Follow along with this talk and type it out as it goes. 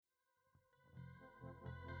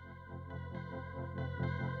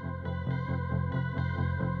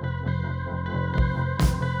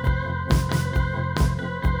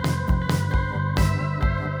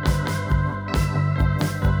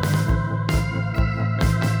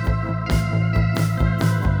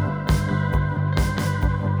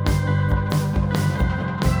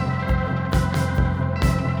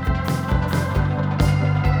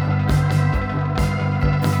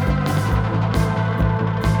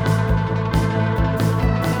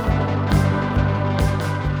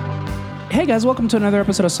guys, welcome to another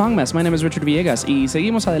episode of Song Mess. My name is Richard Villegas y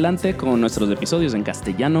seguimos adelante con nuestros episodios en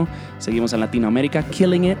castellano. Seguimos en Latinoamérica,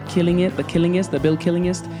 killing it, the Killingest, the Bill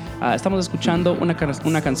Killingest. Estamos escuchando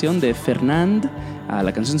una canción de Fernand.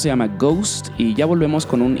 La canción se llama Ghost y ya volvemos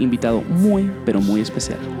con un invitado muy, pero muy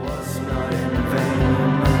especial.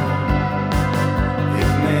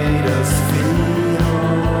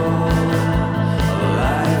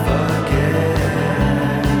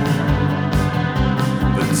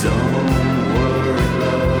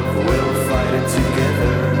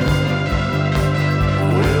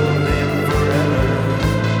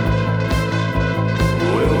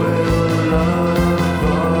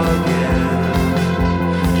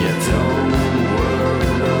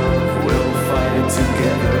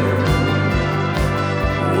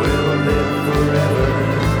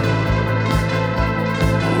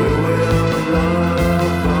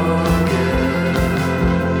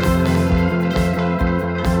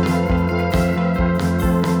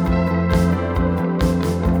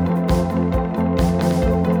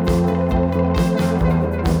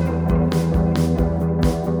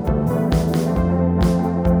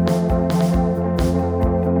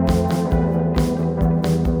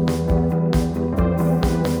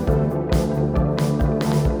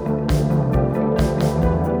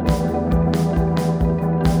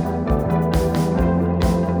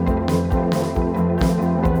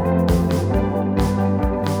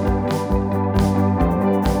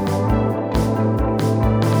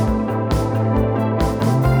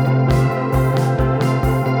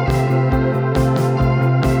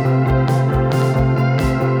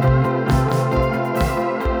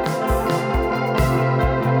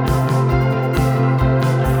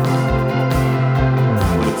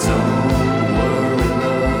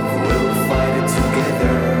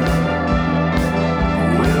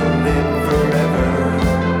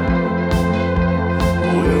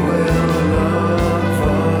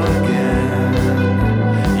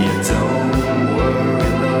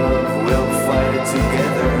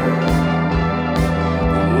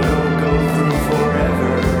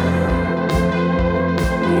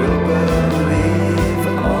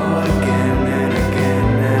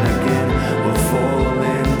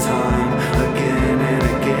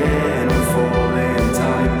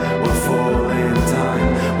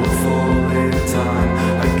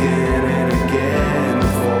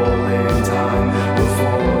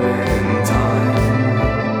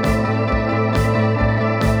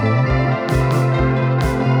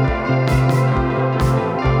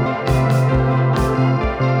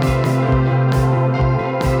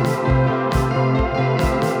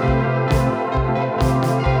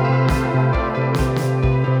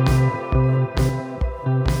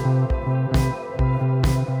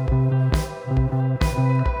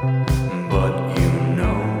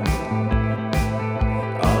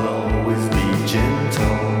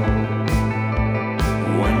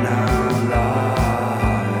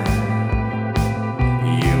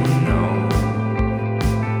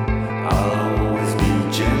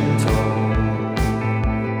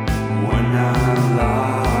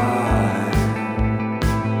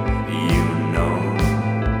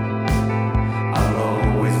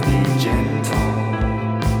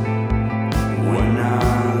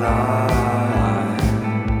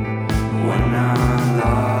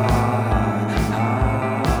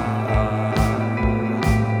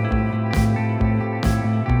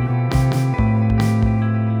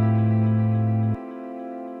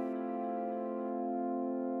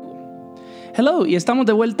 Hello, y estamos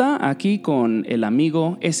de vuelta aquí con el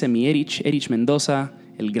amigo mi Erich Mendoza,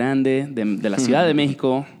 el grande de la Ciudad de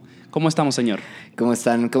México. ¿Cómo estamos, señor? ¿Cómo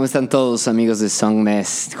están? ¿Cómo están todos, amigos de Song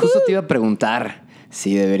Mess? Justo te iba a preguntar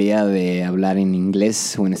si debería de hablar en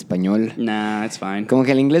inglés o en español. Nah, it's fine. Como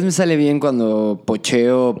que el inglés me sale bien cuando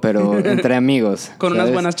pocheo, pero entre amigos. Con ¿sabes?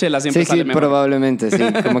 Unas buenas chelas siempre sale mejor. Sí, probablemente, sí.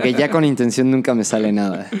 Como que ya con intención nunca me sale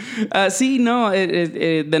nada. Sí, no,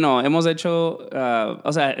 hemos hecho,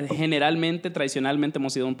 o sea, generalmente, tradicionalmente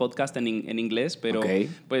hemos sido un podcast en inglés, pero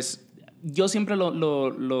pues yo siempre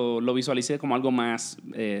lo visualicé como algo más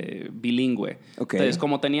bilingüe. Entonces,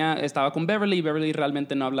 como estaba con Beverly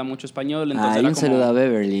realmente no habla mucho español. Entonces un saludo a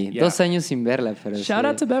Beverly. Yeah. 2 años sin verla, pero Shout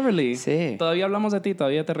out to Beverly. Sí. Todavía hablamos de ti,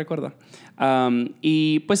 todavía te recuerdo.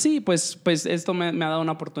 Y pues sí, pues esto me ha dado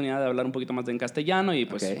una oportunidad de hablar un poquito más en castellano y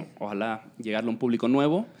pues ojalá llegarle a un público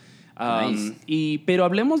nuevo. Nice. Pero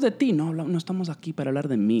hablemos de ti, no estamos aquí para hablar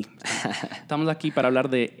de mí. Estamos aquí para hablar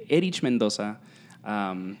de Erich Mendoza.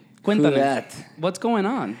 Cuéntame, what's going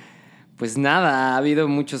on? Pues nada, ha habido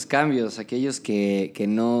muchos cambios. Aquellos que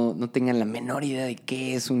no tengan la menor idea de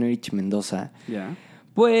qué es un Erich Mendoza. Yeah.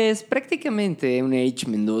 Pues prácticamente un Erich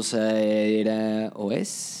Mendoza era o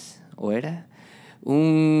es ¿o era?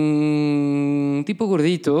 Un tipo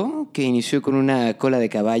gordito que inició con una cola de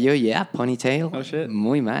caballo, ponytail. Oh, shit.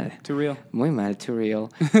 Muy mal. Too real. Muy mal, too real.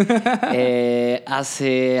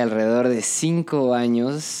 Hace alrededor de 5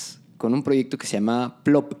 años con un proyecto que se llama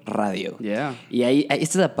Plop Radio. Yeah. Y ahí, esta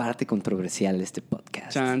es la parte controversial de este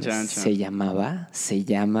podcast. Se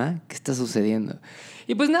llama, ¿qué está sucediendo?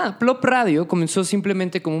 Y pues nada, Plop Radio comenzó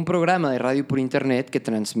simplemente como un programa de radio por internet que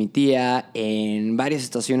transmitía en varias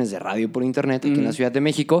estaciones de radio por internet aquí en la Ciudad de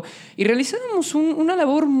México y realizábamos una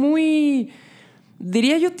labor muy,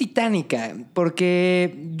 diría yo, titánica,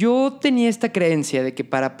 porque yo tenía esta creencia de que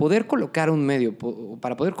para poder colocar un medio,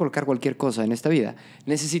 para poder colocar cualquier cosa en esta vida,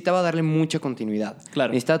 necesitaba darle mucha continuidad.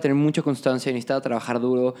 Claro. Necesitaba tener mucha constancia, necesitaba trabajar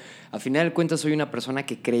duro. Al final de cuentas, soy una persona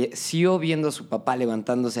que creció viendo a su papá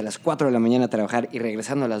levantándose a las 4 de la mañana a trabajar y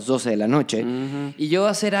regresando a las 12 de la noche. Y yo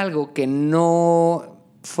hacer algo que no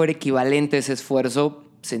fuera equivalente a ese esfuerzo,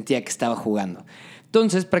 sentía que estaba jugando.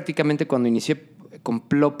 Entonces, prácticamente cuando inicié con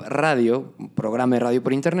Plop Radio, un programa de radio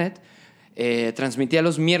por internet, transmitía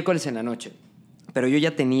los miércoles en la noche. Pero yo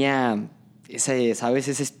ya tenía esa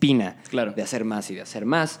espina de hacer más y de hacer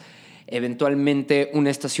más. Eventualmente una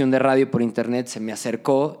estación de radio por internet se me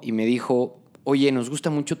acercó y me dijo, oye, nos gusta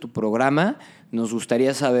mucho tu programa, nos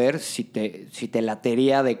gustaría saber si te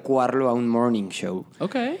latería adecuarlo a un morning show.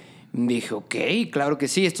 Ok. Dije, ok, claro que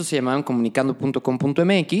sí. Estos se llamaban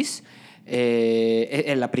comunicando.com.mx.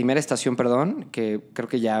 La primera estación, que creo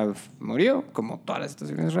que ya murió, como todas las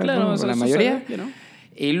estaciones de radio, claro, la mayoría. Sucede, ¿no?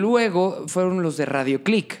 Y luego fueron los de Radio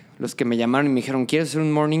Click, los que me llamaron y me dijeron, ¿quieres hacer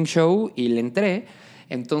un morning show? Y le entré.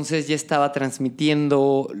 Entonces ya estaba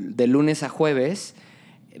transmitiendo de lunes a jueves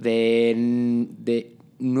de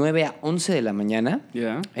 9 a 11 de la mañana,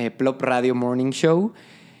 Plop Radio Morning Show.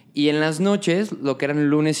 Y en las noches, lo que eran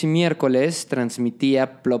lunes y miércoles,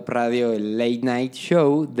 transmitía Plop Radio el Late Night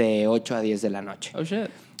Show de 8 a 10 de la noche. Oh, shit.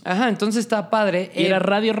 Ajá, entonces estaba padre. ¿Y era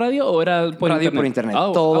radio o era por radio internet? por internet?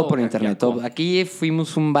 Todo por internet. Yeah, cool. Aquí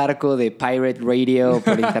fuimos un barco de pirate radio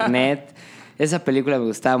por internet. Esa película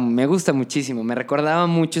me gusta muchísimo. Me recordaba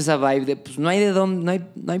mucho esa vibe de, pues no hay de dónde,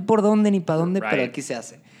 no hay por dónde ni para dónde, pero aquí se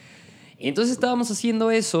hace. Y entonces estábamos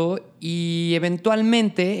haciendo eso y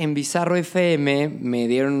eventualmente en Bizarro FM me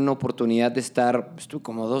dieron una oportunidad de estuve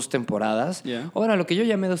como 2 temporadas. O bueno, lo que yo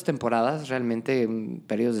llamé 2 temporadas, realmente en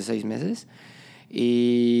periodos de 6 meses.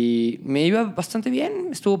 Y me iba bastante bien,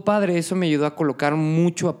 estuvo padre. Eso me ayudó a colocar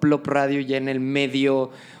mucho a Plop Radio ya en el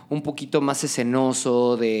medio un poquito más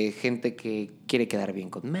escenoso de gente que quiere quedar bien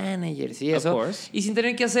con managers y eso. Y sin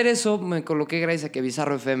tener que hacer eso, me coloqué gracias a que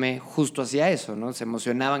Bizarro FM justo hacía eso, ¿no? Se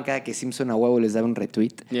emocionaban cada que Simpson a huevo les daba un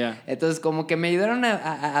retweet. Entonces como que me ayudaron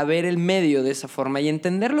a ver el medio de esa forma y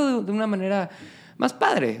entenderlo de una manera más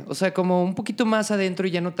padre, o sea, como un poquito más adentro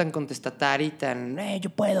y ya no tan contestatario y tan,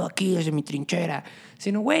 yo puedo aquí desde mi trinchera,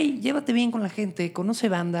 sino, güey, llévate bien con la gente, conoce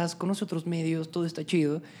bandas, conoce otros medios, todo está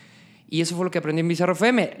chido. Y eso fue lo que aprendí en Bizarro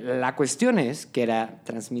FM. La cuestión es que era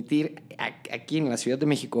transmitir aquí en la Ciudad de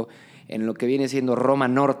México, en lo que viene siendo Roma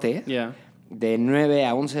Norte, de 9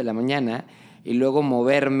 a 11 de la mañana, y luego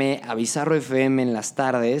moverme a Bizarro FM en las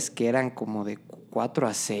tardes, que eran como de 4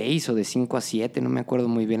 a 6 o de 5 a 7, no me acuerdo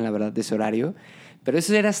muy bien la verdad de ese horario, pero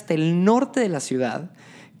eso era hasta el norte de la ciudad,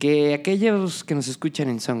 que aquellos que nos escuchan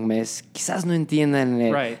en Songmes quizás no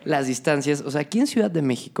entiendan las distancias. O sea, aquí en Ciudad de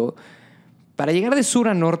México, para llegar de sur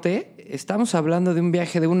a norte, estamos hablando de un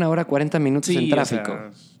viaje de 1 hora 40 minutos en tráfico.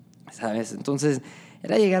 O sea, ¿sabes? Entonces,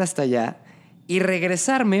 era llegar hasta allá y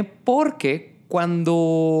regresarme porque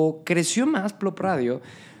cuando creció más Plop Radio,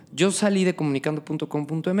 yo salí de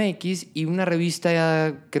comunicando.com.mx y una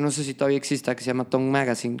revista que no sé si todavía exista, que se llama Tongue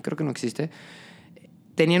Magazine, creo que no existe,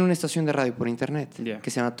 tenían una estación de radio por internet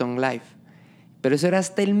que se llama Tongue Live. Pero eso era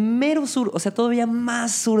hasta el mero sur, o sea, todavía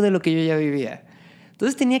más sur de lo que yo ya vivía.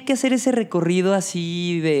 Entonces tenía que hacer ese recorrido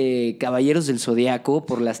así de Caballeros del Zodiaco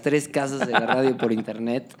por las 3 casas de la radio por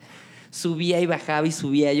internet. Subía y bajaba y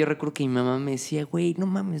subía. Yo recuerdo que mi mamá me decía, güey, no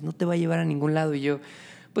mames, no te va a llevar a ningún lado. Y yo,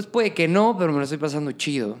 pues puede que no, pero me lo estoy pasando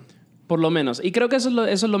chido. Por lo menos. Y creo que eso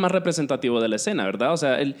es lo más representativo de la escena, ¿verdad? O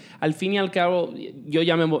sea, al fin y al cabo, yo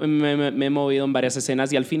ya me he movido en varias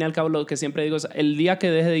escenas y al fin y al cabo lo que siempre digo es, el día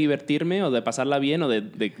que deje de divertirme o de pasarla bien o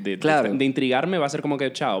de intrigarme va a ser como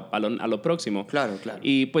que chao, a lo próximo. Claro.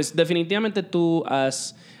 Y pues definitivamente tú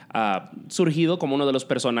has surgido como uno de los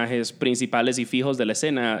personajes principales y fijos de la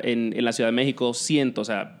escena en la Ciudad de México, siento, o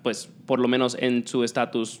sea, pues por lo menos en su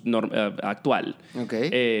estatus actual. Ok.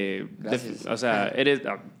 Gracias. O sea,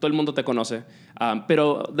 todo el mundo te conoce.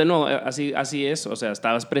 Pero de nuevo, así es, o sea,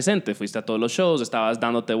 estabas presente, fuiste a todos los shows, estabas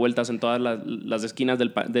dándote vueltas en todas las esquinas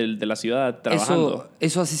de la ciudad trabajando.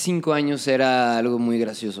 Eso hace 5 años era algo muy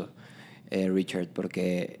gracioso. Richard,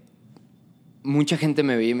 porque mucha gente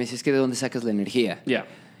me veía y me decía, es que ¿de dónde sacas la energía? Yeah.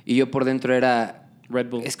 Y yo por dentro era, Red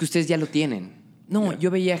Bull. Es que ustedes ya lo tienen. No,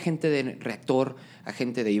 yo veía gente de Reactor, a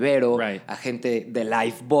gente de Ibero, a gente de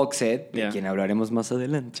Live Boxed, de quien hablaremos más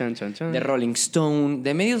adelante, de Rolling Stone,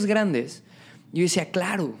 de medios grandes. Yo decía,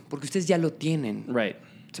 claro, porque ustedes ya lo tienen.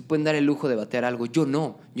 Se pueden dar el lujo de batear algo. Yo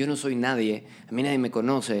no soy nadie, a mí nadie me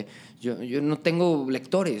conoce. Yo no tengo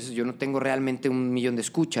lectores, yo no tengo realmente 1 millón de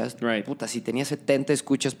escuchas. Puta, si tenía 70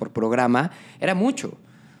 escuchas por programa, era mucho,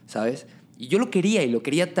 ¿sabes? Y yo lo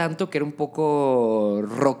quería tanto que era un poco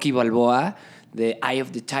Rocky Balboa de Eye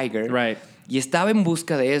of the Tiger. Y estaba en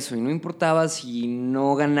busca de eso, y no importaba si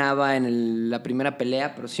no ganaba en la primera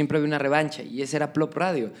pelea, pero siempre había una revancha, y ese era Plop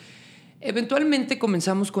Radio. Eventualmente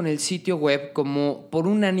comenzamos con el sitio web como por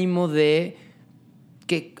un ánimo de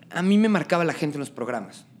que a mí me marcaba la gente en los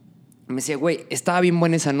programas. Me decía, güey, estaba bien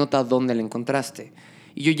buena esa nota, ¿dónde la encontraste?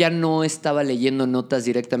 Y yo ya no estaba leyendo notas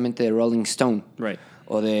directamente de Rolling Stone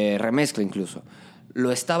o de Remezcla incluso.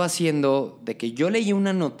 Lo estaba haciendo de que yo leía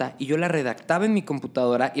una nota y yo la redactaba en mi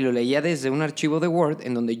computadora y lo leía desde un archivo de Word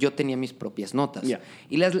en donde yo tenía mis propias notas.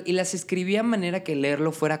 Y las escribía de manera que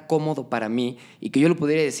leerlo fuera cómodo para mí y que yo lo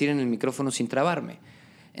pudiera decir en el micrófono sin trabarme.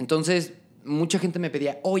 Entonces, mucha gente me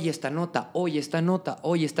pedía, oye esta nota, oye esta nota,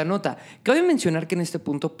 oye esta nota. Cabe mencionar que en este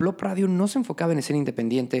punto Plop Radio no se enfocaba en ser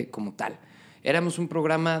independiente como tal. Éramos un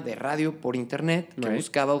programa de radio por internet que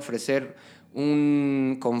buscaba ofrecer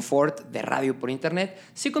un confort de radio por internet,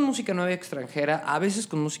 sí con música nueva extranjera, a veces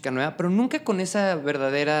con música nueva, pero nunca con esa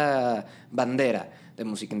verdadera bandera de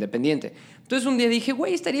música independiente. Entonces un día dije,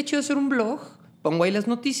 güey, estaría chido hacer un blog, pongo ahí las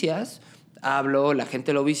noticias, hablo, la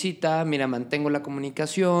gente lo visita, mira, mantengo la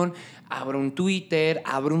comunicación, abro un Twitter,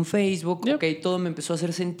 abro un Facebook, ok, todo me empezó a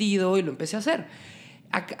hacer sentido y lo empecé a hacer.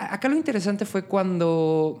 Acá lo interesante fue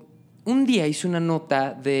cuando un día hice una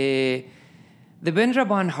nota de Vendra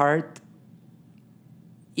Von Hart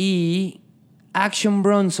y Action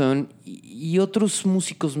Bronson y otros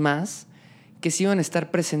músicos más que se iban a estar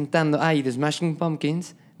presentando, y The Smashing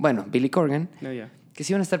Pumpkins, bueno, Billy Corgan, que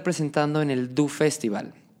se iban a estar presentando en el Do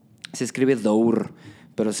Festival. Se escribe Dour,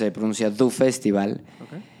 pero se pronuncia Do Festival.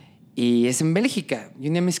 Y es en Bélgica. Y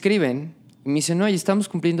un día me escriben y me dicen, oye, estamos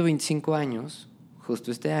cumpliendo 25 años, justo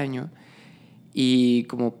este año, y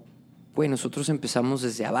como, güey, nosotros empezamos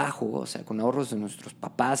desde abajo, o sea, con ahorros de nuestros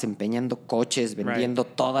papás, empeñando coches, vendiendo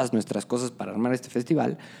todas nuestras cosas para armar este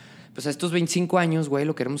festival. Pues a estos 25 años, güey,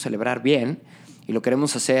 lo queremos celebrar bien y lo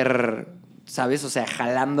queremos hacer, ¿sabes? O sea,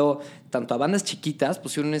 jalando tanto a bandas chiquitas,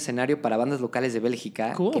 pusieron un escenario para bandas locales de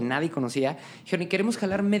Bélgica que nadie conocía. Dijeron, y queremos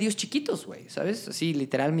jalar medios chiquitos, güey, ¿sabes? Así,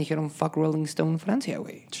 literal, me dijeron, fuck Rolling Stone Francia,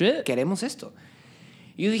 güey. Queremos esto.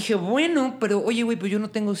 Y yo dije, bueno, pero oye, güey, pues yo no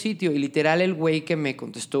tengo sitio. Y literal el güey que me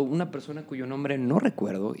contestó, una persona cuyo nombre no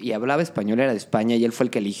recuerdo, y hablaba español, era de España, y él fue el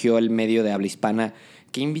que eligió el medio de habla hispana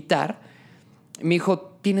que invitar, me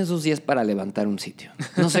dijo, tienes 2 días para levantar un sitio.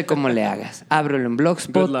 No sé cómo le hagas. Ábrelo en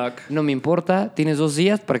Blogspot. Good luck. No me importa. Tienes 2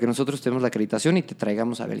 días para que nosotros tenemos la acreditación y te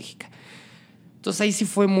traigamos a Bélgica. Entonces ahí sí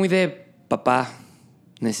fue muy de, papá,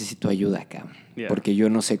 necesito ayuda acá, porque yo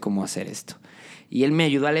no sé cómo hacer esto. Y él me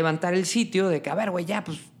ayudó a levantar el sitio de que, a ver, güey, ya,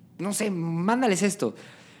 pues, no sé, mándales esto.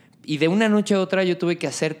 Y de una noche a otra yo tuve que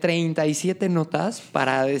hacer 37 notas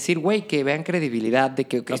para decir, güey, que vean credibilidad de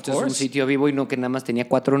que esto es un sitio vivo y no que nada más tenía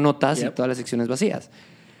 4 notas y todas las secciones vacías.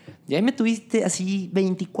 Y ahí me tuviste así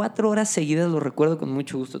 24 horas seguidas, lo recuerdo con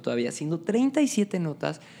mucho gusto todavía, haciendo 37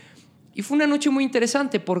 notas. Y fue una noche muy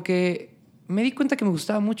interesante porque me di cuenta que me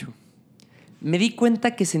gustaba mucho. Me di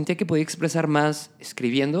cuenta que sentía que podía expresar más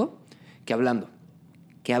escribiendo que hablando.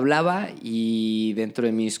 Que hablaba y dentro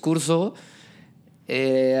de mi discurso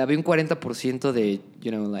había un 40% de,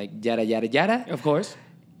 yara, yara, yara. Of course.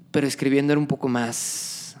 Pero escribiendo era un poco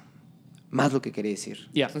más lo que quería decir.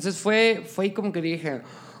 Entonces fue como que dije,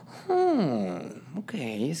 ok,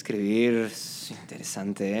 escribir es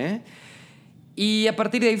interesante, ¿eh? Y a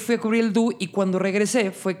partir de ahí fui a cubrir el Do y cuando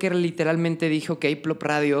regresé fue que literalmente dije, ok, Plop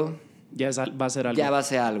Radio ya va a ser algo. Ya va a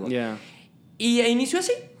ser algo. Y inició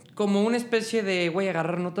así, como una especie de, voy a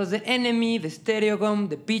agarrar notas de Enemy, de Stereogum,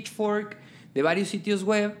 de Pitchfork, de varios sitios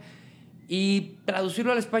web y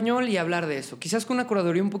traducirlo al español y hablar de eso. Quizás con una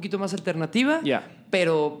curaduría un poquito más alternativa,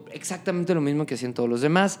 pero exactamente lo mismo que hacían todos los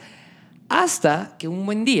demás. Hasta que un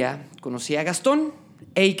buen día conocí a Gastón,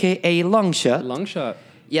 a.k.a. Longshot.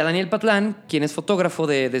 Y a Daniel Patlán, quien es fotógrafo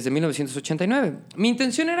desde 1989. Mi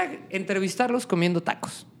intención era entrevistarlos comiendo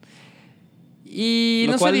tacos. Y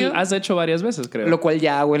lo cual has hecho varias veces, creo. Lo cual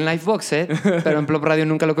ya hago en Livebox, pero en Plop Radio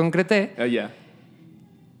nunca lo concreté.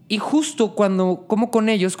 Y justo cuando como con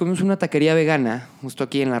ellos, comimos una taquería vegana, justo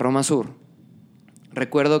aquí en la Roma Sur.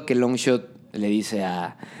 recuerdo que Longshot le dice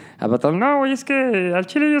a Patton, no, güey, es que al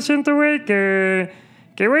chile yo siento, güey, que,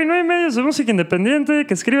 güey, no hay medios de música independiente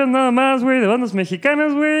que escriban nada más, güey, de bandas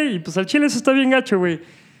mexicanas, güey, y pues al chile eso está bien gacho, güey.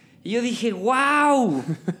 Y yo dije, wow,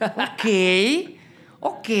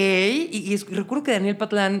 ok. Y recuerdo que Daniel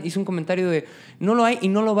Patlán hizo un comentario de, no lo hay y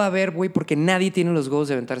no lo va a haber, güey, porque nadie tiene los huevos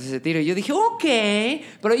de aventarse ese tiro. Y yo dije, ok.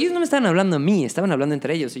 Pero ellos no me estaban hablando a mí, estaban hablando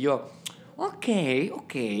entre ellos. Y yo, ok.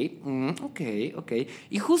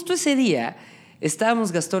 Y justo ese día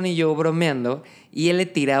estábamos Gastón y yo bromeando y él le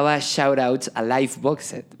tiraba shoutouts a Life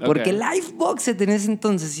Boxet. Porque Life Boxet en ese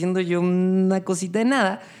entonces, siendo yo una cosita de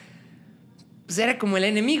nada, pues era como el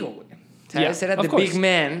enemigo, güey. ¿Sabes? Era the big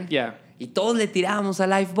man. Y todos le tirábamos a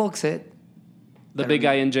Life Boxet. The big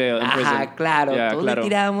guy in jail, in prison. Claro. Todos le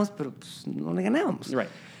tirábamos, pero pues no le ganábamos. Right.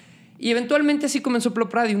 Y eventualmente así comenzó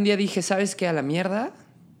Plop Radio. Un día dije, ¿sabes qué? A la mierda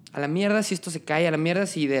si esto se cae, a la mierda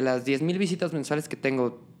si de las 10,000 visitas mensuales que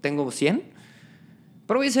tengo 100.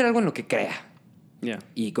 Pero voy a hacer algo en lo que crea.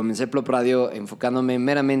 Y comencé Plop Radio enfocándome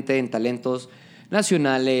meramente en talentos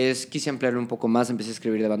nacionales. Quise ampliarlo un poco más. Empecé a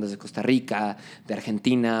escribir de bandas de Costa Rica, de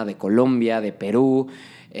Argentina, de Colombia, de Perú.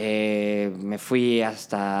 Me fui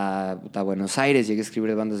hasta Buenos Aires. Llegué a escribir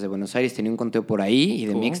de bandas de Buenos Aires. Tenía un conteo por ahí y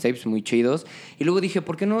de mixtapes muy chidos. Y luego dije,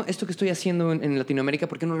 ¿por qué no esto que estoy haciendo en Latinoamérica,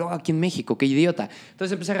 por qué no lo hago aquí en México? ¡Qué idiota!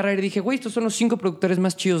 Entonces empecé a agarrar y dije, güey, estos son los 5 productores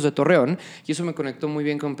más chidos de Torreón. Y eso me conectó muy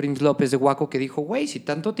bien con Prince López de Guaco, que dijo, güey, si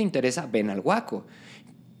tanto te interesa, ven al Guaco.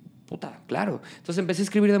 Puta, claro. Entonces empecé a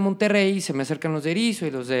escribir de Monterrey y se me acercan los de Erizo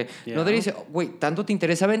y los de... No de Erizo, güey, tanto te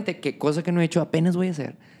interesa, vente, que cosa que no he hecho, apenas voy a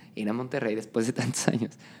hacer. Ir a Monterrey después de tantos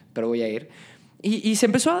años, pero voy a ir. Y se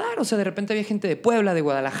empezó a dar, o sea, de repente había gente de Puebla, de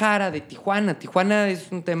Guadalajara, de Tijuana. Tijuana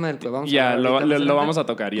es un tema del que vamos a hablar. Lo vamos a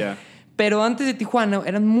tocar, Pero antes de Tijuana,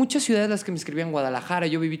 eran muchas ciudades las que me escribían Guadalajara.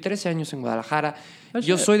 Yo viví 13 años en Guadalajara.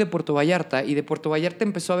 Yo soy de Puerto Vallarta y de Puerto Vallarta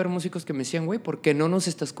empezó a haber músicos que me decían, güey, ¿por qué no nos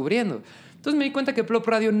estás cubriendo? Entonces me di cuenta que Plop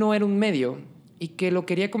Radio no era un medio y que lo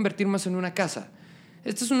quería convertir más en una casa.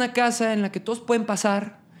 Esta es una casa en la que todos pueden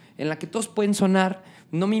pasar, en la que todos pueden sonar.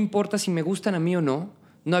 No me importa si me gustan a mí o no.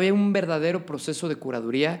 No había un verdadero proceso de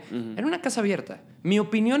curaduría. Era una casa abierta. Mi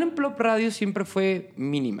opinión en Plop Radio siempre fue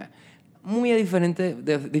mínima. Muy diferencia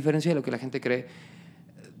de lo que la gente cree.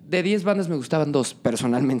 De 10 bandas me gustaban 2,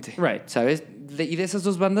 personalmente. Right. ¿Sabes? Y de esas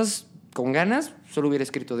 2 bandas, con ganas, solo hubiera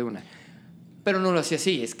escrito de una. Pero no lo hacía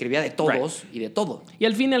así, escribía de todos y de todo. Y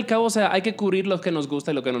al fin y al cabo, o sea, hay que cubrir lo que nos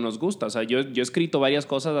gusta y lo que no nos gusta. O sea, yo he escrito varias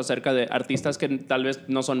cosas acerca de artistas que tal vez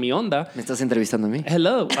no son mi onda. ¿Me estás entrevistando a mí?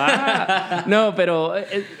 Hello. No, pero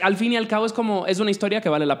al fin y al cabo es una historia que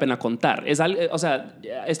vale la pena contar. O sea,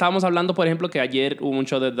 estábamos hablando, por ejemplo, que ayer hubo un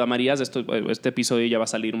show de Damarías. Este episodio ya va a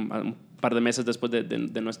salir un par de meses después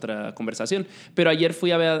de nuestra conversación. Pero ayer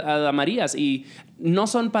fui a ver a Damarías y no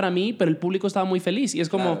son para mí, pero el público estaba muy feliz. Y es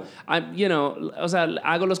como, o sea,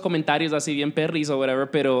 hago los comentarios así bien perris o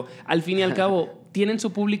whatever, pero al fin y al cabo tienen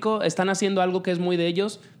su público, están haciendo algo que es muy de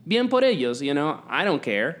ellos, bien por ellos, I don't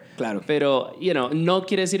care. Claro. Pero, no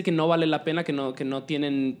quiere decir que no vale la pena, que no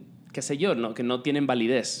tienen, qué sé yo, que no tienen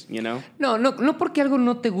validez, No porque algo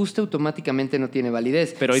no te guste automáticamente no tiene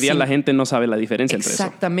validez. Pero hoy día la gente no sabe la diferencia entre eso.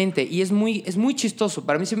 Exactamente, y es muy chistoso.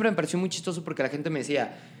 Para mí siempre me pareció muy chistoso porque la gente me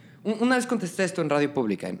decía... Una vez contesté esto en radio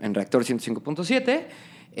pública, en Reactor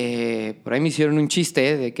 105.7. Por ahí me hicieron un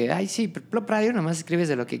chiste de que, ay, sí, Plop Radio nada más escribes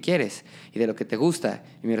de lo que quieres y de lo que te gusta.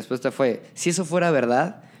 Y mi respuesta fue, si eso fuera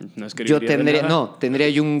verdad, tendría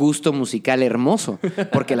yo un gusto musical hermoso,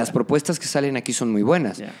 porque las propuestas que salen aquí son muy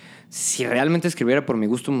buenas. Yeah. Si realmente escribiera por mi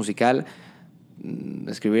gusto musical,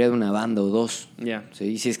 escribiría de una banda o 2. Yeah. ¿Sí?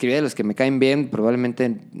 Y si escribiera de los que me caen bien,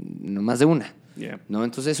 probablemente no más de una. Yeah. ¿No?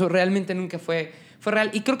 Entonces eso realmente nunca fue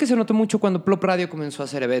real. Y creo que se notó mucho cuando Plop Radio comenzó a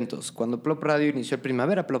hacer eventos. Cuando Plop Radio inició el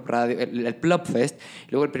Primavera Plop Radio, el Plop Fest,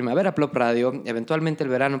 luego el Primavera Plop Radio, eventualmente el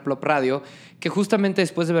Verano Plop Radio, que justamente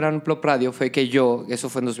después de Verano Plop Radio fue que eso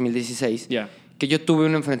fue en 2016, que yo tuve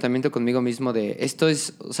un enfrentamiento conmigo mismo de esto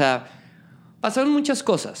es, o sea, pasaron muchas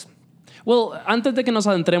cosas. Well, antes de que nos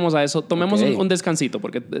adentremos a eso, tomemos un descansito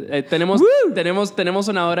porque tenemos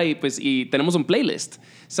una hora y tenemos un playlist.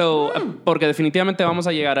 Porque definitivamente vamos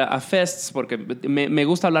a llegar a fests, porque me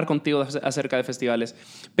gusta hablar contigo acerca de festivales.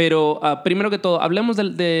 Pero primero que todo, hablemos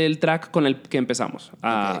del track con el que empezamos.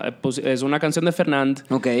 Pues, es una canción de Fernand,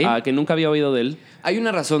 que nunca había oído de él. Hay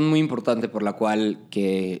una razón muy importante por la cual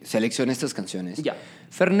que seleccioné estas canciones.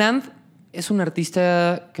 Fernand es un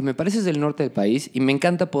artista que me parece es del norte del país y me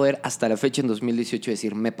encanta poder hasta la fecha en 2018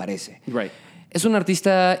 decir me parece. Right. Es un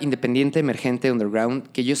artista independiente, emergente, underground,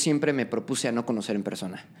 que yo siempre me propuse a no conocer en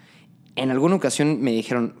persona. En alguna ocasión me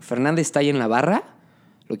dijeron, Fernández está ahí en la barra,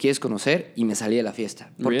 ¿Lo quieres conocer? Y me salí de la fiesta.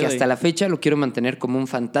 Porque hasta la fecha lo quiero mantener como un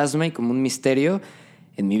fantasma y como un misterio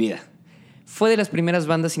en mi vida. Fue de las primeras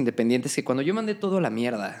bandas independientes que cuando yo mandé todo a la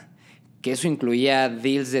mierda, que eso incluía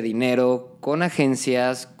deals de dinero con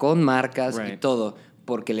agencias, con marcas y todo,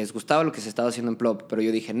 porque les gustaba lo que se estaba haciendo en Plop, pero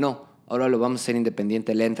yo dije, no, ahora lo vamos a hacer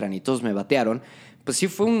independiente, le entran y todos me batearon, pues sí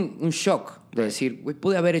fue un shock de decir, güey,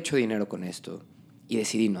 pude haber hecho dinero con esto y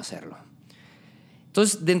decidí no hacerlo.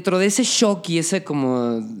 Entonces, dentro de ese shock y ese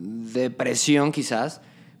como depresión quizás,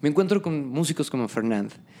 me encuentro con músicos como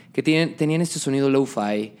Fernand, que tenían este sonido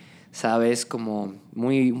lo-fi, ¿sabes? Como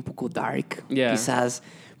un poco dark, quizás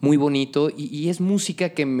muy bonito, y es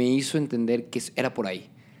música que me hizo entender que era por ahí,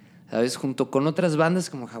 ¿sabes? Junto con otras bandas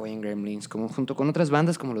como Hawaiian Gremlins, junto con otras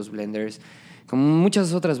bandas como los Blenders, como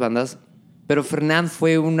muchas otras bandas, pero Fernand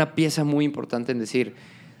fue una pieza muy importante en decir,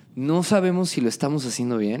 no sabemos si lo estamos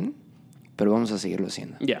haciendo bien, pero vamos a seguirlo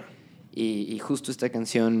haciendo. Y justo esta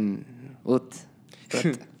canción,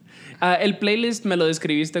 el playlist me lo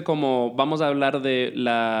describiste como vamos a hablar de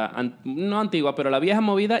la, no antigua, pero la vieja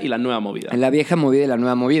movida y la nueva movida. La vieja movida y la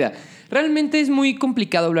nueva movida. Realmente es muy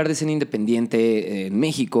complicado hablar de escena independiente en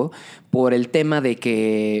México por el tema de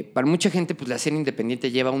que para mucha gente pues la escena independiente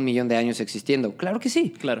lleva 1 millón de años existiendo. Claro que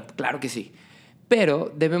sí. Claro que sí.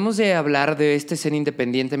 Pero debemos de hablar de esta escena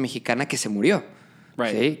independiente mexicana que se murió.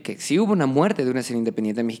 ¿Sí? Que sí hubo una muerte de una escena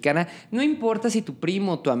independiente mexicana. No importa si tu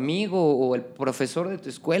primo, tu amigo o el profesor de tu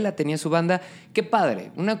escuela tenía su banda, qué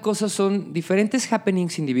padre. Una cosa son diferentes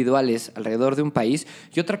happenings individuales alrededor de un país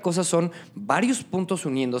y otra cosa son varios puntos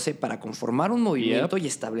uniéndose para conformar un movimiento y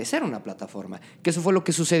establecer una plataforma. Que eso fue lo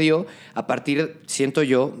que sucedió a partir, siento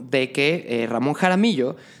yo, de que Ramón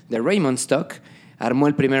Jaramillo de Raymond Stock armó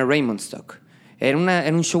el primer Raymond Stock. Era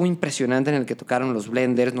un show impresionante en el que tocaron los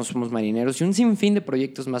Blenders, No Somos Marineros y un sinfín de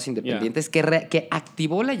proyectos más independientes que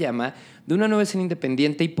activó la llama de una nueva escena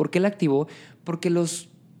independiente. ¿Y por qué la activó? Porque los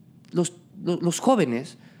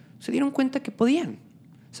jóvenes se dieron cuenta que podían,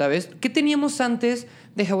 ¿sabes? ¿Qué teníamos antes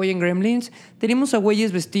de Hawaiian Gremlins? Teníamos a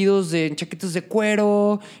güeyes vestidos en chaquetas de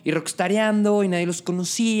cuero y rockstareando y nadie los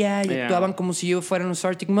conocía y actuaban como si yo fueran los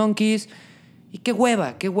Arctic Monkeys. Y qué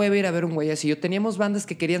hueva ir a ver un güey así. O teníamos bandas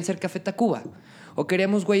que querían ser Café Tacuba. O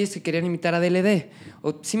queríamos güeyes que querían imitar a DLD.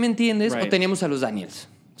 O, ¿sí me entiendes? O teníamos a los Daniels,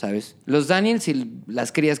 ¿sabes? Los Daniels y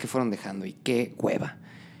las crías que fueron dejando. Y qué hueva.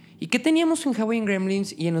 ¿Y qué teníamos en Hawaiian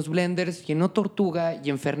Gremlins y en los Blenders y en O Tortuga y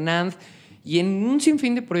en Fernand y en un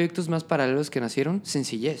sinfín de proyectos más paralelos que nacieron?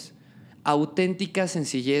 Sencillez. Auténtica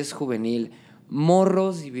sencillez juvenil.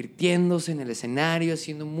 Morros divirtiéndose en el escenario,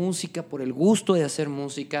 haciendo música por el gusto de hacer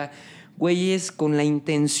música. Güeyes con la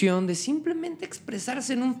intención de simplemente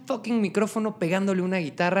expresarse en un fucking micrófono pegándole una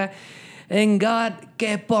guitarra. En God,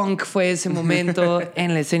 qué punk fue ese momento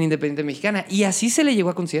en la escena independiente mexicana. Y así se le llegó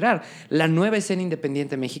a considerar la nueva escena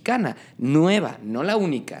independiente mexicana. Nueva, no la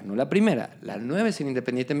única, no la primera. La nueva escena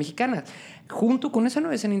independiente mexicana. Junto con esa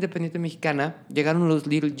nueva escena independiente mexicana llegaron los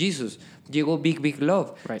Little Jesus. Llegó Big Big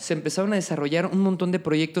Love. Se empezaron a desarrollar un montón de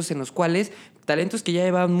proyectos en los cuales talentos que ya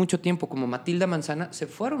llevaban mucho tiempo, como Matilda Manzana, se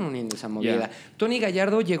fueron uniendo a esa movida. Tony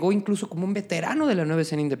Gallardo llegó incluso como un veterano de la nueva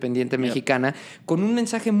escena independiente mexicana, con un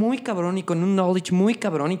mensaje muy cabrón y con un knowledge muy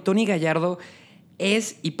cabrón. Y Tony Gallardo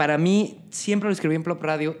es, y para mí, siempre lo escribí en Plop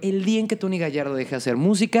Radio, el día en que Tony Gallardo deje de hacer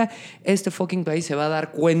música, este fucking país se va a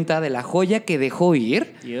dar cuenta de la joya que dejó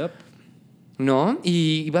ir. ¿No?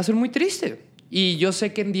 Y va a ser muy triste. Y yo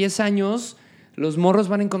sé que en 10 años los morros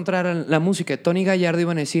van a encontrar la música de Tony Gallardo y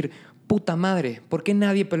van a decir, puta madre, ¿por qué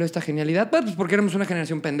nadie peló esta genialidad? Pues porque éramos una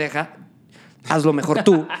generación pendeja. Hazlo mejor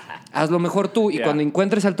tú. Hazlo mejor tú. Y cuando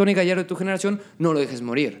encuentres al Tony Gallardo de tu generación, no lo dejes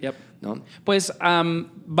morir. ¿No? Pues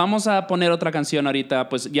vamos a poner otra canción ahorita.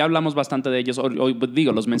 Pues ya hablamos bastante de ellos. Hoy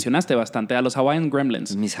digo, los mencionaste bastante. A los Hawaiian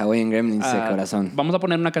Gremlins. Mis Hawaiian Gremlins de corazón. Vamos a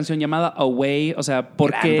poner una canción llamada Away. O sea,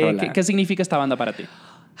 ¿por qué? ¿Qué significa esta banda para ti?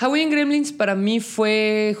 Hawaiian Gremlins para mí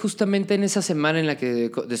fue justamente en esa semana en la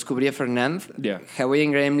que descubrí a Fernand.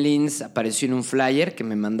 Hawaiian Gremlins apareció en un flyer que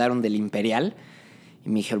me mandaron del Imperial. Y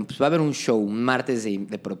me dijeron, pues va a haber un show, un martes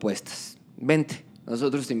de propuestas. Vente,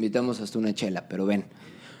 nosotros te invitamos hasta una chela, pero ven.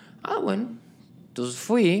 Ah, bueno. Entonces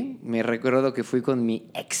fui, me recuerdo que fui con mi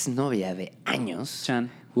exnovia de años.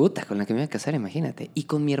 Puta, con la que me iba a casar, imagínate. Y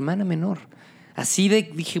con mi hermana menor. Así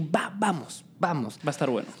dije, vamos. Va a estar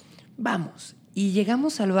bueno. Vamos. Y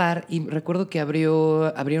llegamos al bar y recuerdo que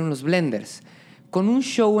abrieron los Blenders, con un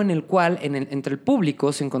show en el cual entre el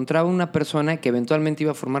público se encontraba una persona que eventualmente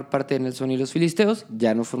iba a formar parte de Nelson y los Filisteos.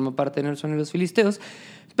 Ya no formó parte de Nelson y los Filisteos,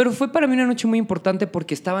 pero fue para mí una noche muy importante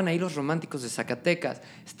porque estaban ahí los Románticos de Zacatecas,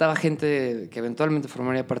 estaba gente que eventualmente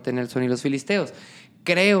formaría parte de Nelson y los Filisteos.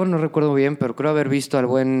 Creo, no recuerdo bien, pero creo haber visto al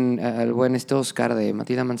buen Oscar de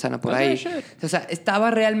Matilda Manzana por ahí. Shit. O sea,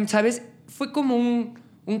 estaba realmente, ¿sabes? Fue como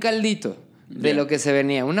un caldito de lo que se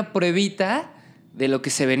venía, una pruebita de lo que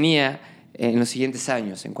se venía en los siguientes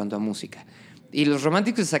años en cuanto a música. Y los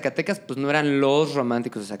Románticos de Zacatecas, pues no eran los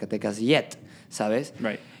Románticos de Zacatecas yet, ¿sabes?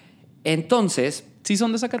 Right. Entonces... ¿Sí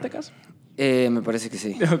son de Zacatecas? Me parece que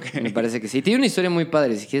sí. Okay. Me parece que sí. Tiene una historia muy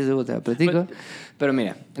padre, si quieres luego te la platico. Pero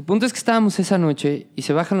mira, el punto es que estábamos esa noche y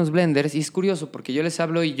se bajan los blenders y es curioso porque yo les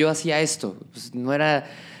hablo y yo hacía esto. Pues no era...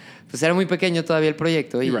 Pues era muy pequeño todavía el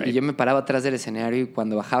proyecto y yo me paraba atrás del escenario y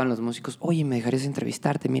cuando bajaban los músicos, oye, ¿me dejarías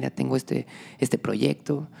entrevistarte? Mira, tengo este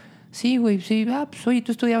proyecto. Sí, güey, sí. Pues oye,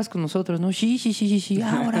 tú estudiabas con nosotros, ¿no? Sí.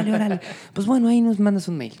 Órale. Pues bueno, ahí nos mandas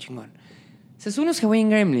un mail, chingón. Se suben los Hawaiian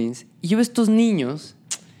Gremlins y yo veo estos niños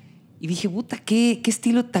y dije, puta, qué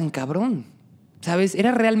estilo tan cabrón. ¿Sabes?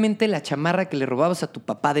 Era realmente la chamarra que le robabas a tu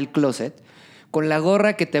papá del closet con la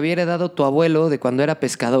gorra que te había heredado tu abuelo de cuando era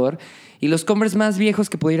pescador y los Converse más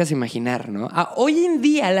viejos que pudieras imaginar, ¿no? Hoy en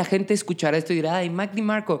día la gente escuchará esto y dirá, ay, Mac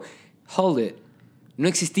DeMarco, hold it. No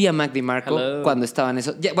existía Mac DeMarco cuando estaban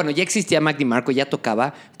eso. Ya existía Mac DeMarco, ya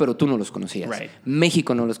tocaba, pero tú no los conocías. Right.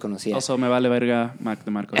 México no los conocía. Also, me vale verga Mac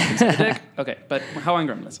DeMarco. Okay, but Hawaiian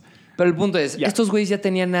Gremlins. Pero el punto es, estos güeyes ya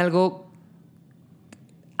tenían algo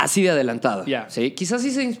así de adelantado. ¿Sí? Quizás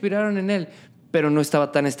sí se inspiraron en él, pero no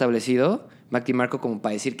estaba tan establecido Mac DeMarco como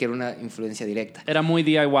para decir que era una influencia directa. Era muy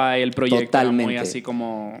DIY el proyecto. Totalmente. Era muy así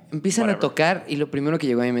como... Empiezan a tocar y lo primero que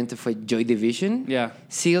llegó a mi mente fue Joy Division.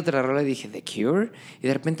 Sí, otra rola y dije The Cure. Y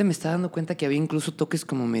de repente me estaba dando cuenta que había incluso toques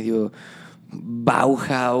como medio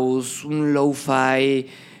Bauhaus, un lo-fi,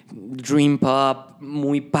 dream pop,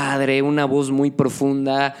 muy padre, una voz muy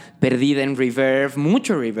profunda, perdida en reverb,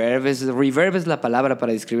 mucho reverb. Reverb es la palabra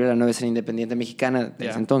para describir la nueva escena independiente mexicana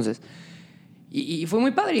desde entonces. Y fue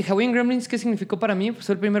muy padre. ¿Y Hawaiian Gremlins qué significó para mí? Pues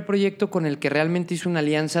fue el primer proyecto con el que realmente hice una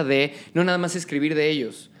alianza de no nada más escribir de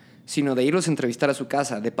ellos, sino de irlos a entrevistar a su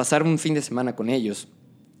casa, de pasar un fin de semana con ellos,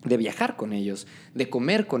 de viajar con ellos, de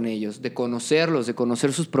comer con ellos, de conocerlos, de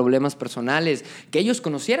conocer sus problemas personales, que ellos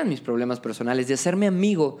conocieran mis problemas personales, de hacerme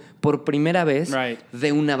amigo por primera vez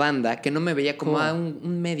de una banda que no me veía como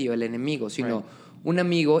un medio, el enemigo, sino... un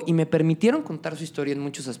amigo, y me permitieron contar su historia en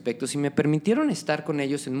muchos aspectos y me permitieron estar con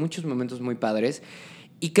ellos en muchos momentos muy padres.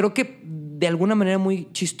 Y creo que de alguna manera muy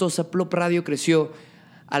chistosa, Plop Radio creció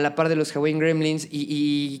a la par de los Hawaiian Gremlins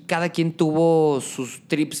y cada quien tuvo sus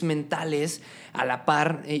trips mentales a la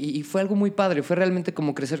par y fue algo muy padre. Fue realmente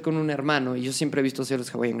como crecer con un hermano y yo siempre he visto hacer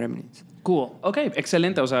los Hawaiian Gremlins. Cool. Ok,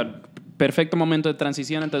 excelente. O sea, perfecto momento de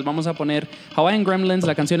transición. Entonces vamos a poner Hawaiian Gremlins,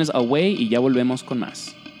 la canción es Away y ya volvemos con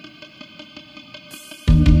más.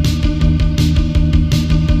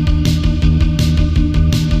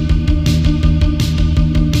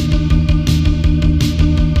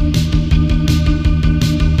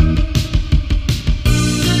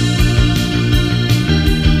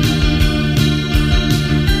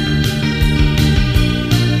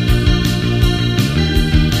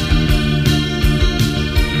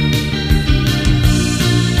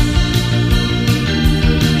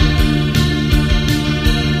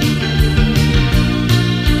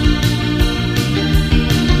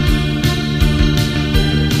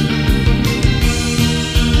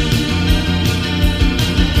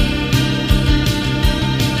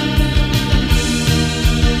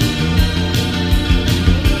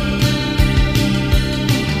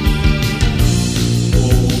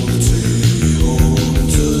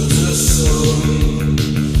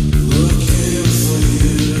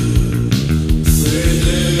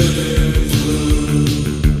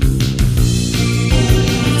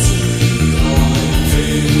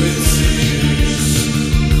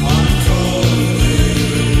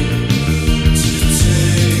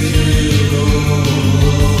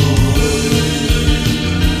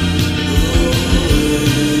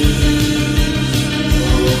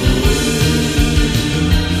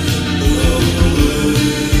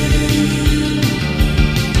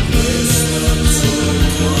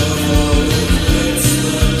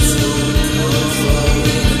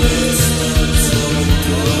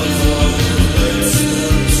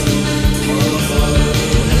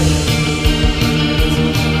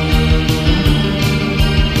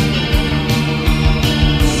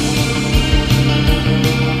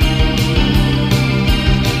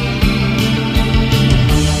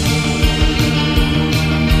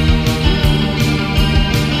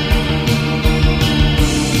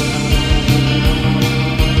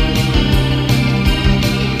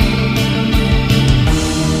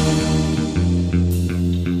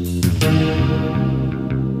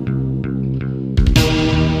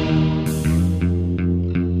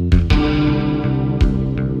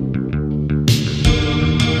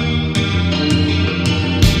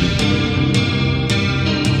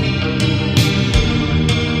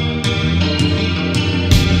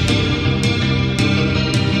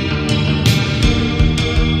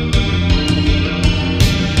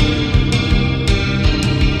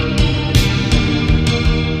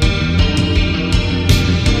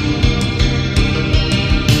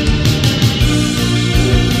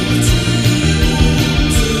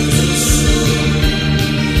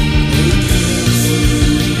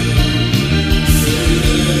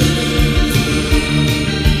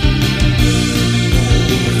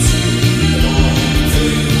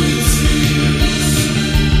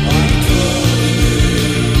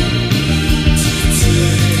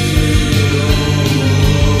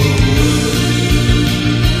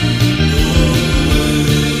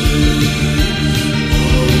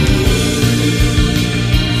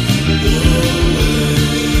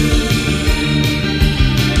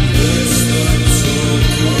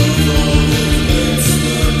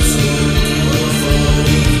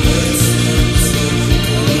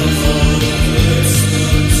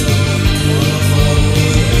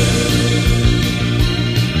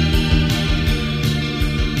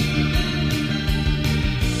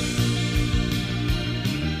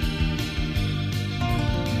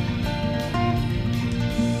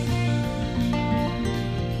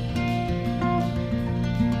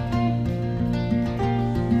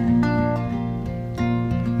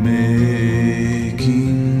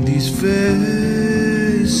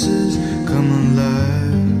 faces come alive,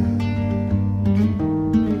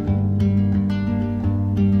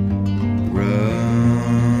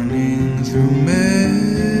 running through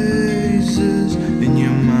mazes in your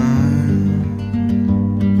mind.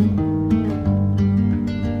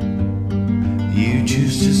 You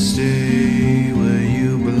choose to stay where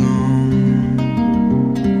you belong.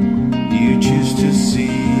 You choose to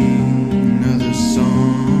sing another song.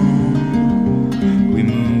 We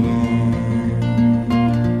move on.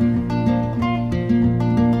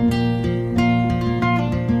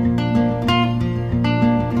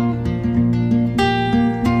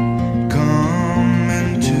 Come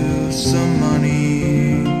into some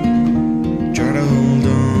money, try to hold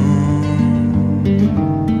on.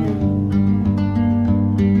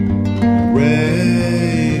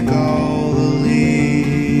 Rake all the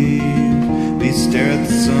leaves, we stare at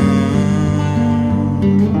the sun.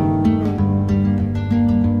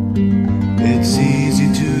 It's easy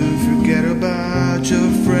to forget about your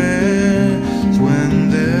friends when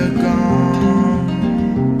they're gone.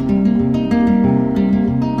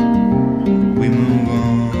 We move on.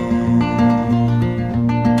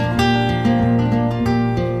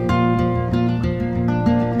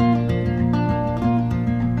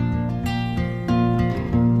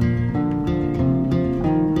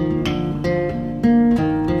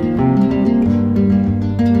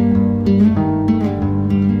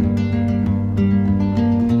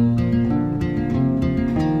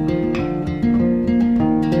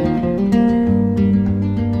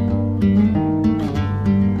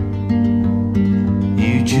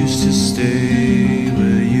 You choose to stay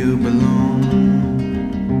where you belong.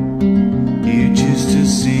 You choose to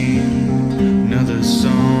sing another song.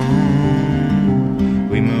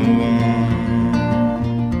 We move on.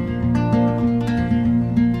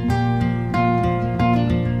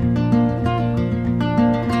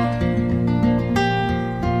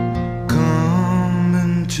 Come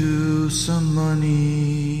into some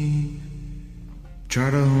money, try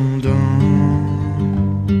to hold on.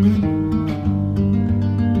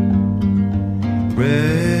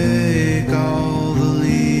 Break all the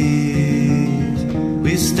leaves,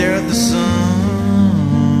 we stare at the sun.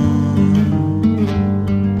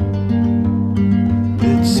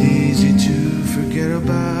 It's easy to forget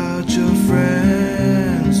about your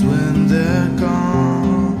friends when they're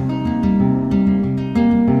gone.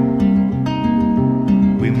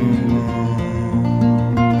 We move on.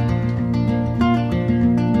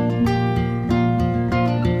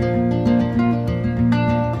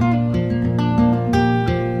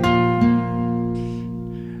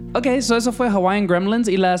 Ok, so eso fue Hawaiian Gremlins.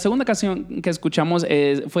 Y la segunda canción que escuchamos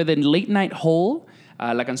fue de Late Night Hole.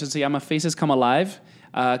 La canción se llama Faces Come Alive.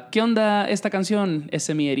 ¿Qué onda esta canción,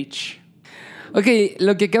 S.M. Erich? Ok,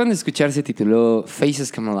 lo que acaban de escuchar se tituló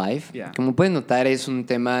Faces Come Alive. Yeah. Como pueden notar, es un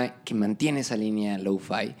tema que mantiene esa línea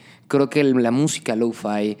lo-fi. Creo que la música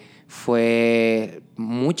lo-fi fue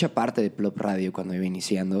mucha parte de Plop Radio cuando iba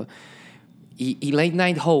iniciando. Y Late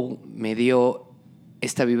Night Hole me dio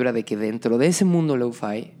esta vibra de que dentro de ese mundo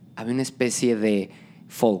lo-fi había una especie de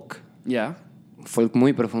folk. Yeah. Un folk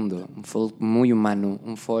muy profundo, un folk muy humano,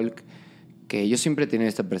 un folk que yo siempre he tenido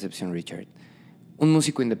esta percepción, Richard. Un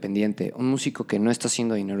músico independiente, un músico que no está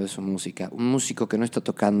haciendo dinero de su música, un músico que no está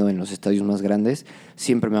tocando en los estadios más grandes,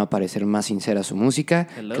 siempre me va a parecer más sincera su música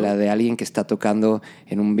que la de alguien que está tocando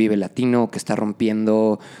en un Vive Latino, que está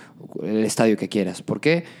rompiendo el estadio que quieras. ¿Por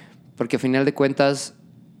qué? Porque a final de cuentas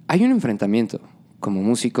hay un enfrentamiento como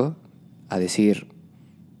músico a decir,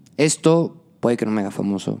 esto puede que no me haga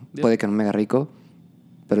famoso, puede que no me haga rico,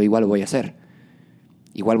 pero igual lo voy a hacer.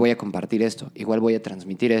 Igual voy a compartir esto, igual voy a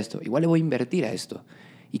transmitir esto, igual le voy a invertir a esto.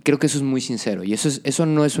 Y creo que eso es muy sincero. Y eso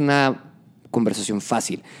no es una conversación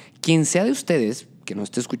fácil. Quien sea de ustedes que nos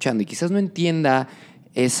esté escuchando y quizás no entienda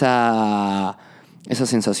esa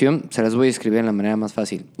sensación, se las voy a describir de la manera más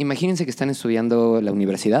fácil. Imagínense que están estudiando la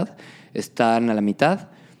universidad, están a la mitad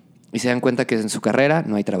y se dan cuenta que en su carrera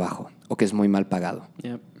no hay trabajo o que es muy mal pagado.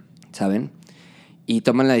 Yep. ¿Saben? Y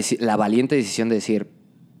toman la valiente decisión de decir,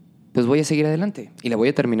 pues voy a seguir adelante y la voy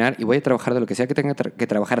a terminar y voy a trabajar de lo que sea que tenga que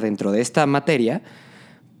trabajar dentro de esta materia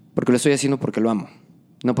porque lo estoy haciendo porque lo amo,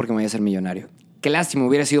 no porque me vaya a ser millonario. Qué lástima,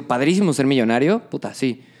 hubiera sido padrísimo ser millonario, puta,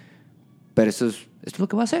 sí, pero esto es lo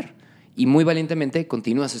que voy a hacer. Y muy valientemente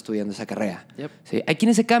continúas estudiando esa carrera. Yep. ¿Sí? Hay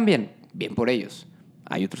quienes se cambian, bien por ellos.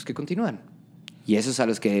 Hay otros que continúan. Y eso es a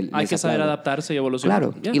los que hay que saber adaptarse y evolucionar.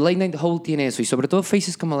 Claro. Yeah. Y Late Night Hole tiene eso. Y sobre todo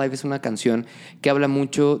Faces Come Alive es una canción que habla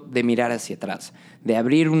mucho de mirar hacia atrás. De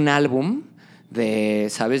abrir un álbum de,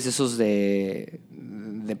 ¿sabes? Esos de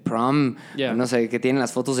prom. Yeah. No sé, que tienen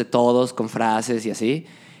las fotos de todos con frases y así.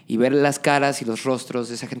 y ver las caras y los rostros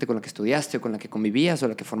de esa gente con la que estudiaste o con la que convivías o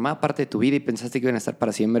la que formaba parte de tu vida y pensaste que iban a estar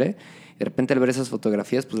para siempre. De repente al ver esas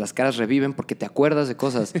fotografías, pues las caras reviven porque te acuerdas de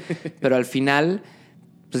cosas. Pero al final,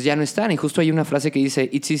 pues ya no están. Y justo hay una frase que dice,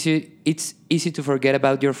 It's easy to forget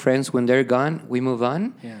about your friends when they're gone. We move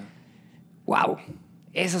on. Yeah. Wow.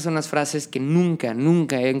 Esas son las frases que nunca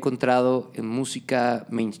he encontrado en música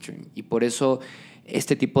mainstream. Y por eso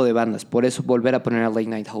este tipo de bandas, por eso volver a poner a Late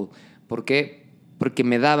Night Hole. ¿Por qué? Porque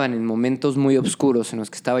me daban en momentos muy oscuros en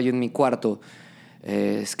los que estaba yo en mi cuarto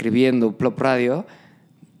escribiendo Plop Radio,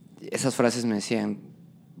 esas frases me decían,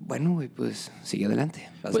 bueno, pues sigue adelante,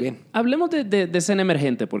 vas pues, bien. Hablemos de escena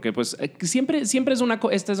emergente, porque pues siempre es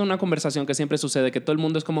esta es una conversación que siempre sucede, que todo el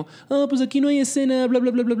mundo es como, pues aquí no hay escena, bla,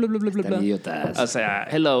 bla, bla, bla, bla, bla, bla, bla. Idiotas. O sea,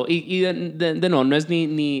 hello. Y no es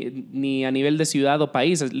ni a nivel de ciudad o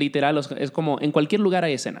país, es literal, es como en cualquier lugar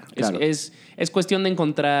hay escena. Claro. Es cuestión de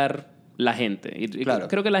encontrar la gente. Y claro.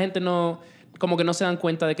 Creo que la gente como que no se dan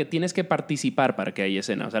cuenta de que tienes que participar para que haya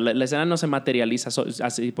escena. O sea, la escena no se materializa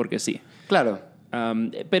así porque sí. Claro.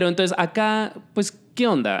 Pero entonces acá, pues, ¿qué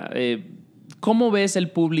onda? ¿Cómo ves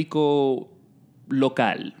el público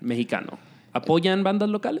local mexicano? ¿Apoyan bandas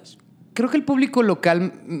locales? Creo que el público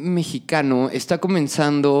local mexicano está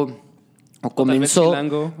comenzando o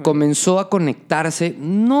comenzó a conectarse.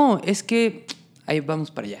 No, es que ahí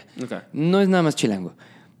vamos para allá. Okay. No es nada más chilango.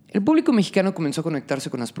 El público mexicano comenzó a conectarse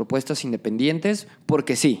con las propuestas independientes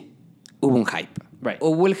porque sí, hubo un hype. Right.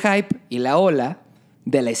 Hubo el hype y la ola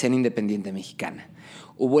de la escena independiente mexicana.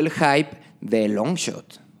 Hubo el hype de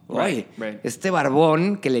Longshot. Right. Este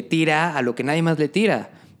barbón que le tira a lo que nadie más le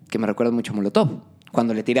tira, que me recuerda mucho a Molotov,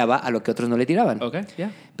 cuando le tiraba a lo que otros no le tiraban. Okay,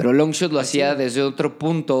 yeah. Pero Longshot lo hacía desde otro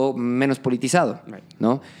punto menos politizado, right.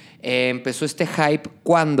 ¿no? Empezó este hype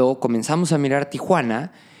cuando comenzamos a mirar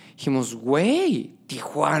Tijuana. Dijimos, güey,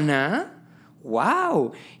 ¿Tijuana?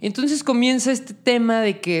 ¡Wow! Entonces comienza este tema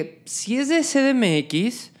de que si es de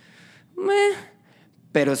CDMX,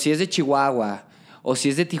 pero si es de Chihuahua, o si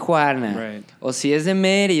es de Tijuana, right. o si es de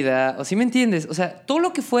Mérida, o si me entiendes. O sea, todo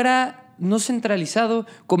lo que fuera no centralizado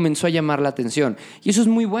comenzó a llamar la atención. Y eso es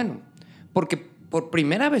muy bueno, porque por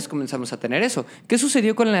primera vez comenzamos a tener eso. ¿Qué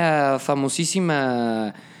sucedió con la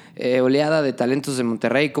famosísima oleada de talentos de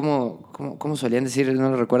Monterrey? ¿Cómo solían decir?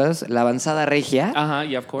 ¿No lo recuerdas? La avanzada regia. Ajá,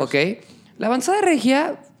 yeah, of course. Ok. La avanzada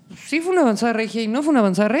regia sí fue una avanzada regia y no fue una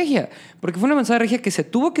avanzada regia. Porque fue una avanzada regia que se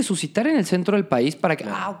tuvo que suscitar en el centro del país para que,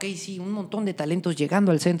 ok, sí, un montón de talentos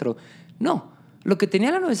llegando al centro. No. Lo que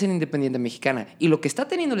tenía la nueva escena independiente mexicana y lo que está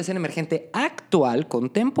teniendo la escena emergente actual,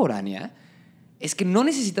 contemporánea, es que no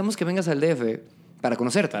necesitamos que vengas al DF para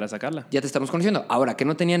conocerte. Para sacarla. Ya te estamos conociendo. Ahora, ¿qué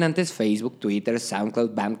no tenían antes? Facebook, Twitter,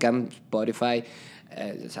 SoundCloud, Bandcamp, Spotify,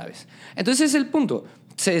 ¿sabes? Entonces es el punto.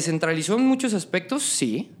 ¿Se descentralizó en muchos aspectos?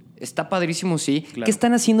 Sí. Está padrísimo, sí. Claro. ¿Qué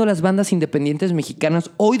están haciendo las bandas independientes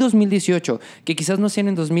mexicanas hoy 2018? Que quizás no hacían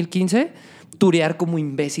en 2015. Turear como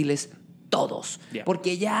imbéciles todos. Yeah.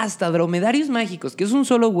 Porque ya hasta Dromedarios Mágicos, que es un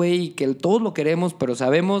solo güey que todos lo queremos, pero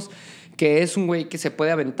sabemos que es un güey que se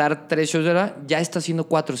puede aventar 3 shows, ya está haciendo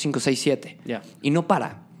 4, 5, 6, 7. Yeah. Y no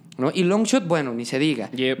para, ¿no? Y Longshot, bueno, ni se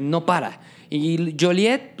diga. Yep. No para. Y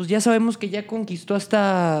Joliet, pues ya sabemos que ya conquistó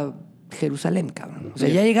hasta Jerusalén, cabrón. O sea,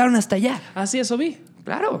 ya llegaron hasta allá. Ah, sí, eso vi.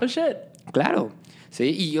 Claro. Oh, shit. Claro. Sí,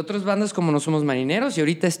 y otras bandas como No Somos Marineros. Y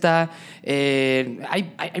ahorita está...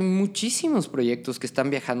 hay muchísimos proyectos que están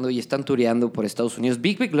viajando y están tureando por Estados Unidos.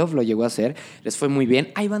 Big Big Love lo llegó a hacer. Les fue muy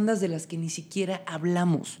bien. Hay bandas de las que ni siquiera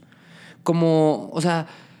hablamos. Como, o sea...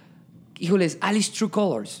 Híjoles, Alice True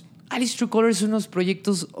Colors. Alice True Colors son unos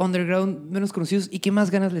proyectos underground menos conocidos y que más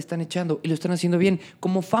ganas le están echando y lo están haciendo bien.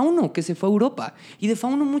 Como Fauno, que se fue a Europa. Y de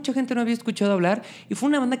Fauno mucha gente no había escuchado hablar y fue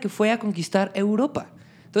una banda que fue a conquistar Europa.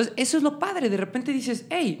 Entonces, eso es lo padre. De repente dices,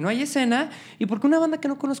 hey, no hay escena. ¿Y por qué una banda que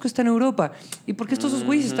no conozco está en Europa? ¿Y por qué estos dos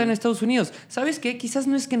güeyes están en Estados Unidos? ¿Sabes qué? Quizás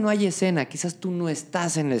no es que no haya escena. Quizás tú no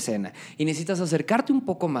estás en la escena. Y necesitas acercarte un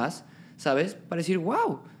poco más, ¿sabes? Para decir,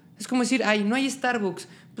 wow. Es como decir, ay, no hay Starbucks.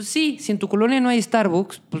 Pues sí, si en tu colonia no hay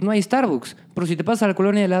Starbucks, pues no hay Starbucks. Pero si te pasas a la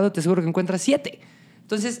colonia de al lado, te aseguro que encuentras 7.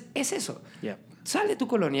 Entonces, es eso. Yeah. Sal de tu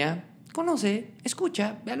colonia, conoce,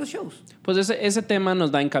 escucha, ve a los shows. Pues ese tema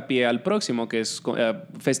nos da hincapié al próximo, que es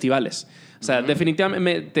festivales. O sea,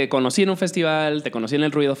 definitivamente te conocí en un festival, te conocí en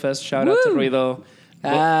el Ruido Fest. Shout out to Ruido.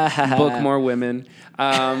 Book more women.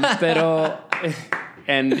 Pero...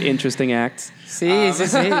 and interesting acts. Sí.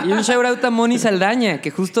 Y un shout out a Moni Saldaña,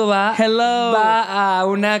 que justo va a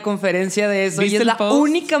una conferencia de eso. Y es la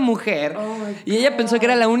única mujer. Y ella pensó que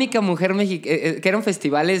era la única mujer que eran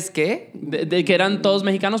festivales, ¿qué? Que eran todos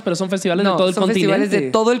mexicanos, pero son festivales de todo el continente. Son festivales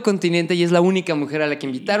de todo el continente y es la única mujer a la que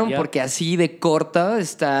invitaron porque así de corta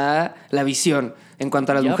está la visión. en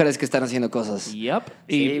cuanto a las mujeres que están haciendo cosas. Yep.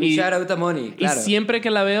 Sí, shout out a Moni, claro. Y siempre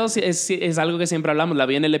que la veo es algo que siempre hablamos. La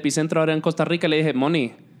vi en el Epicentro ahora en Costa Rica y le dije,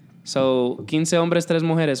 Moni, so 15 hombres, 3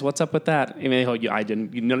 mujeres, what's up with that? Y me dijo, yo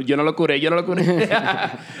no lo curé.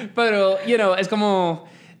 Pero, es como...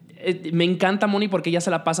 me encanta Moni porque ella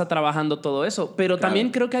se la pasa trabajando todo eso. Pero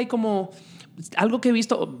también creo que hay como... Algo que he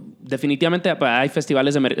visto, definitivamente hay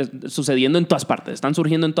festivales sucediendo en todas partes. Están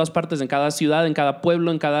surgiendo en todas partes, en cada ciudad, en cada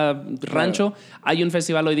pueblo, en cada rancho. Hay un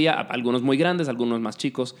festival hoy día, algunos muy grandes, algunos más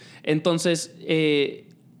chicos. Entonces,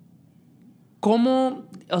 ¿cómo,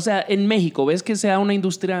 o sea, en México, ves que sea una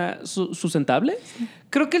industria sustentable?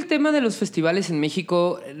 Creo que el tema de los festivales en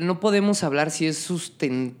México no podemos hablar si es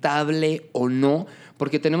sustentable o no,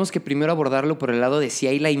 porque tenemos que primero abordarlo por el lado de si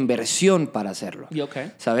hay la inversión para hacerlo.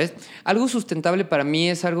 ¿Sabes? Algo sustentable para mí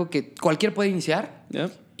es algo que cualquier puede iniciar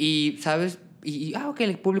y, ¿sabes? Ok,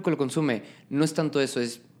 el público lo consume. No es tanto eso,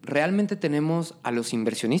 es realmente tenemos a los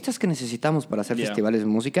inversionistas que necesitamos para hacer festivales de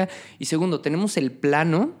música. Y segundo, tenemos el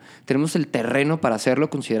plano, tenemos el terreno para hacerlo,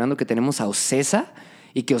 considerando que tenemos a Ocesa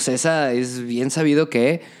y que Ocesa es bien sabido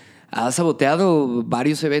que ha saboteado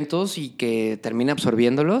varios eventos y que termina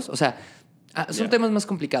absorbiéndolos. O sea, son temas más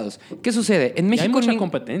complicados. ¿Qué sucede? En México hay mucha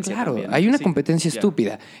competencia. Claro, también. hay una competencia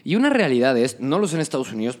estúpida. Y una realidad es, no lo sé en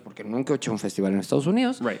Estados Unidos, porque nunca he hecho un festival en Estados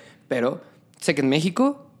Unidos, pero sé que en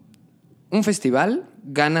México un festival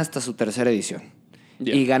gana hasta su 3ª edición.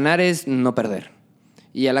 Y ganar es no perder.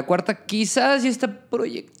 Y a la 4ª quizás ya está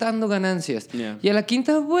proyectando ganancias. Y a la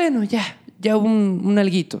 5ª, bueno, ya un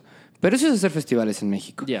alguito. Pero eso es hacer festivales en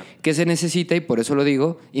México. Que se necesita, y por eso lo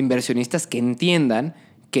digo, inversionistas que entiendan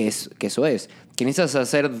que eso es. Que necesitas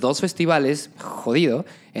hacer 2 festivales, jodido,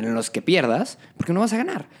 en los que pierdas, porque no vas a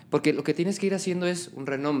ganar. Porque lo que tienes que ir haciendo es un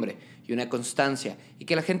renombre y una constancia. Y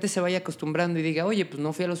que la gente se vaya acostumbrando y diga, oye, pues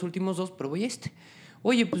no fui a los últimos 2, pero voy a este.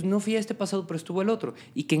 Oye, pues no fui a este pasado, pero estuvo el otro.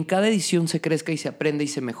 Y que en cada edición se crezca y se aprenda y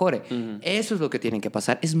se mejore. Eso es lo que tiene que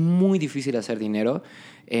pasar. Es muy difícil hacer dinero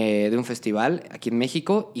de un festival aquí en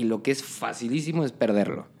México, y lo que es facilísimo es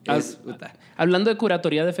perderlo. Hablando de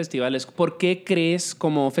curatoría de festivales, ¿por qué crees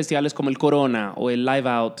como festivales como el Corona o el Live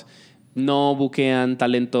Out no buquean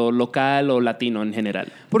talento local o latino en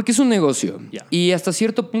general? Porque es un negocio. Y hasta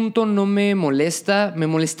cierto punto no me molesta. Me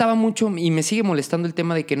molestaba mucho y me sigue molestando el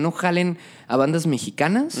tema de que no jalen a bandas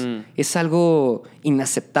mexicanas. Es algo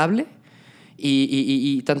inaceptable.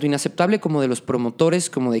 Y tanto inaceptable como de los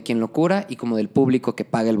promotores, como de quien lo cura y como del público que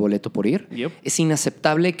paga el boleto por ir. Es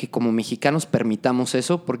inaceptable que como mexicanos permitamos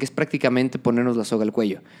eso, porque es prácticamente ponernos la soga al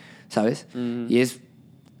cuello, ¿sabes? Y es,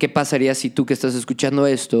 ¿qué pasaría si tú que estás escuchando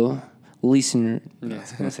esto, listener,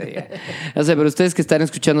 no sé, pero ustedes que están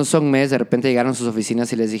escuchando Songmes, de repente llegaron a sus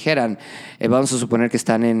oficinas y les dijeran, vamos a suponer que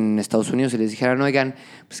están en Estados Unidos, y les dijeran, oigan,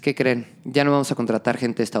 pues ¿qué creen? Ya no vamos a contratar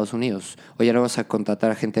gente de Estados Unidos, o ya no vamos a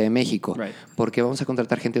contratar gente de México, porque vamos a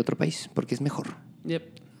contratar gente de otro país, porque es mejor.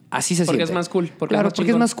 Así se siente. Porque es más cool. Porque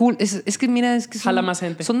es más cool. Es que mira, es que jala más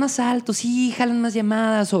gente. Son más altos, sí, jalan más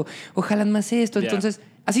llamadas o jalan más esto. Entonces,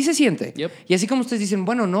 así se siente. Y así como ustedes dicen,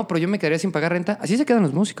 bueno, no, pero yo me quedaría sin pagar renta, así se quedan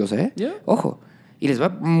los músicos, ¿eh? Ojo. Y les va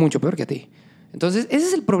mucho peor que a ti. Entonces, ese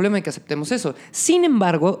es el problema de que aceptemos eso. Sin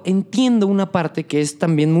embargo, entiendo una parte que es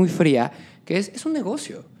también muy fría, que es un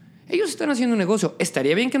negocio. Ellos están haciendo un negocio.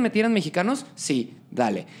 ¿Estaría bien que metieran mexicanos? Sí,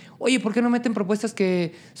 dale. Oye, ¿por qué no meten propuestas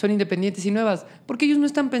que son independientes y nuevas? Porque ellos no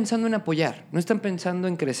están pensando en apoyar, no están pensando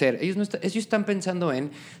en crecer. Ellos están pensando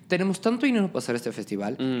en, tenemos tanto dinero para hacer este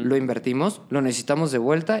festival, lo invertimos, lo necesitamos de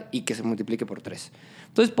vuelta y que se multiplique por 3.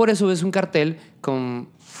 Entonces, por eso ves un cartel con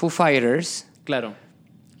Foo Fighters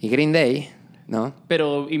y Green Day, ¿no?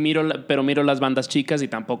 Pero miro las bandas chicas y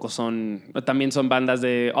tampoco también son bandas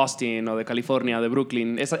de Austin o de California, de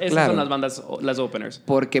Brooklyn. Esas son las bandas, las openers.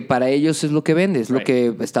 Porque para ellos es lo que vende, es lo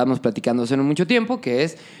que estábamos platicando hace no mucho tiempo, que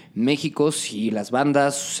es México, si las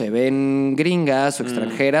bandas se ven gringas o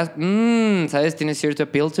extranjeras, ¿sabes? Tiene cierto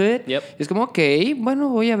appeal to it. Es como, ok, bueno,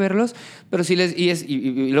 voy a verlos, pero si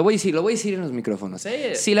y lo voy a decir en los micrófonos.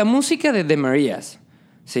 Si la música de The Marías,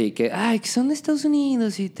 sí, que son de Estados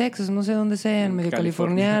Unidos y Texas, no sé dónde sean, medio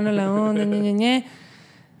californiano, la onda,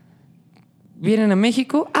 vienen a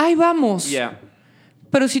México, ¡ay, vamos!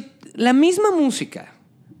 Pero si la misma música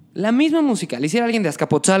le hiciera a alguien de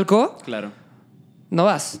Azcapotzalco, no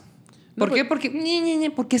vas. ¿Por qué?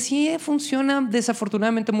 Porque sí funciona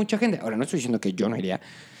desafortunadamente mucha gente. Ahora, no estoy diciendo que yo no iría,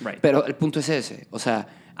 pero el punto es ese. O sea,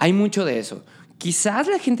 hay mucho de eso. Quizás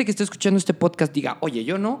la gente que está escuchando este podcast diga, oye,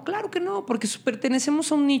 yo no. Claro que no, porque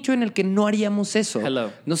pertenecemos a un nicho en el que no haríamos eso.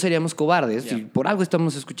 No seríamos cobardes y por algo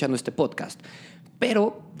estamos escuchando este podcast.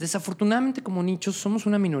 Pero desafortunadamente como nicho somos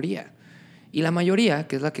una minoría. Y la mayoría,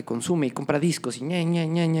 que es la que consume y compra discos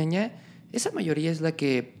y esa mayoría es la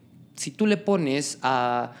que, si tú le pones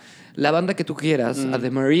a la banda que tú quieras, a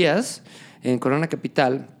The Marías, en Corona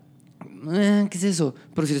Capital, ¿qué es eso?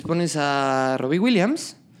 Pero si les pones a Robbie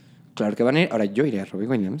Williams, claro que van a ir. Ahora, yo iré a Robbie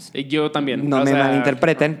Williams. Yo también. No me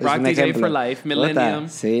malinterpreten. Rock es un DJ ejemplo. for Life, Millennium.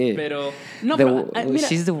 Sí. Pero... No, pero, mira,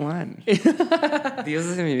 she's the one. Dios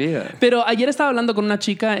es de mi vida. Pero ayer estaba hablando con una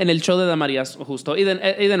chica en el show de Damarías, justo. Y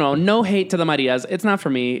de nuevo, no hate to Damarías. It's not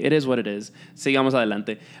for me. It is what it is. Sigamos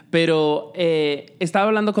adelante. Pero estaba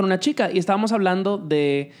hablando con una chica y estábamos hablando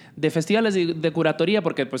de festivales de curatoría,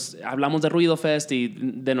 porque pues hablamos de Ruido Fest y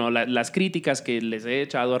de nuevo las críticas que les he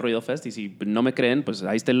echado a Ruido Fest. Y si no me creen, pues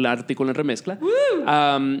ahí está el artículo en Remezcla.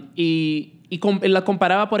 Y la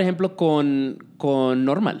comparaba, por ejemplo, con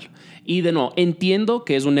Normal. Y de nuevo, entiendo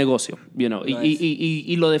que es un negocio,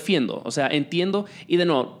 y lo defiendo. O sea, entiendo. Y de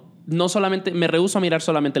nuevo, no solamente, me rehúso a mirar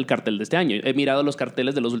solamente el cartel de este año. He mirado los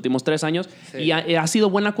carteles de los últimos 3 años y ha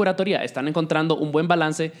sido buena curatoría. Están encontrando un buen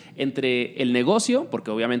balance entre el negocio,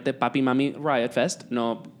 porque obviamente Papi Mami Riot Fest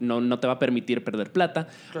no te va a permitir perder plata.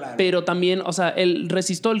 Claro. Pero también, o sea, el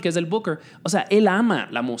Resistol, que es el booker, o sea, él ama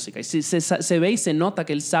la música. Y se ve y se nota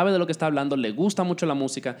que él sabe de lo que está hablando, le gusta mucho la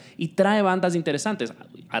música y trae bandas interesantes.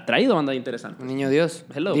 Ha traído bandas interesantes. Niño Dios.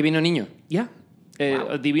 Hello. Divino Niño. Ya.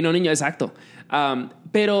 Wow. Divino Niño, exacto.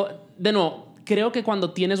 Pero, de nuevo, creo que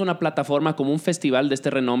cuando tienes una plataforma como un festival de este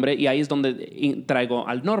renombre, y ahí es donde traigo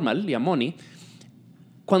al Normal y a Moni,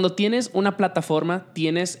 cuando tienes una plataforma,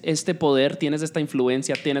 tienes este poder, tienes esta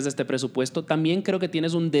influencia, tienes este presupuesto, también creo que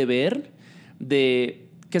tienes un deber de,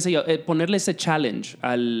 qué sé yo, ponerle ese challenge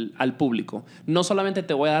al público. No solamente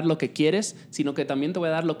te voy a dar lo que quieres, sino que también te voy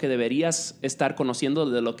a dar lo que deberías estar conociendo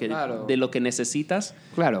de lo que necesitas.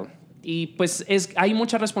 Claro. Y pues hay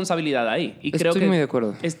mucha responsabilidad ahí. Y creo Estoy muy de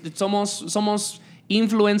acuerdo. Somos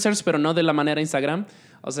influencers, pero no de la manera Instagram.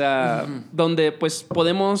 O sea, donde pues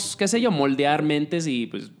podemos, qué sé yo, moldear mentes y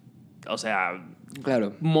pues, o sea,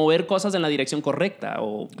 claro, mover cosas en la dirección correcta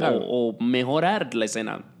o mejorar la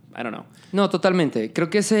escena. I don't know. No, totalmente. Creo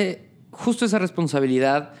que justo esa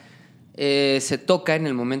responsabilidad se toca en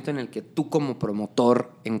el momento en el que tú como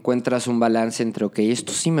promotor encuentras un balance entre, ok,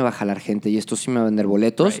 esto sí me va a jalar gente y esto sí me va a vender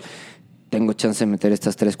boletos. Right. Tengo chance de meter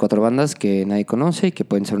estas 3-4 bandas que nadie conoce y que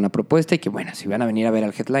pueden ser una propuesta y que, bueno, si van a venir a ver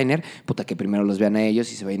al headliner, puta, que primero los vean a ellos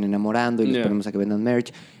y se vayan enamorando y les ponemos a que vendan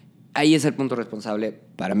merch. Ahí es el punto responsable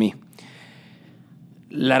para mí.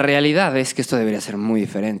 La realidad es que esto debería ser muy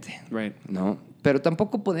diferente, right, ¿no? Pero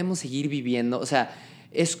tampoco podemos seguir viviendo, o sea,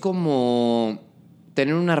 es como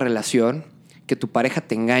tener una relación que tu pareja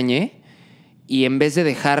te engañe y en vez de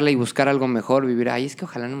dejarla y buscar algo mejor, vivir, ay, es que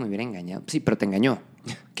ojalá no me hubiera engañado. Sí, pero te engañó.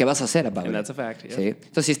 ¿Qué vas a hacer, Pablo? And that's a fact, yeah. ¿Sí?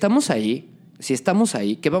 Entonces, si estamos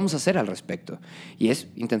ahí, ¿qué vamos a hacer al respecto? Y es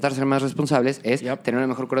intentar ser más responsables, es tener una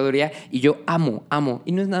mejor curaduría. Y yo amo,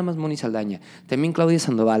 y no es nada más Moni Saldaña, también Claudia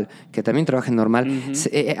Sandoval, que también trabaja en Normal,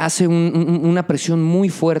 hace una presión muy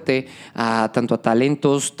fuerte tanto a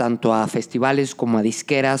talentos, tanto a festivales, como a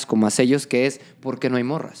disqueras, como a sellos, que es, ¿por qué no hay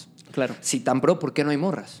morras? Claro. Si tan pro, ¿por qué no hay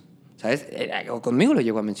morras? ¿Sabes? Conmigo lo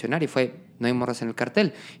llegó a mencionar y fue, no hay morras en el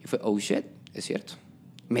cartel. Y fue, oh shit, es cierto.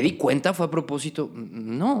 Me di cuenta, fue a propósito,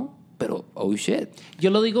 no, pero oh shit.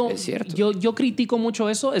 Yo lo digo, es cierto. Yo critico mucho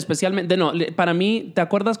eso, especialmente, para mí, ¿te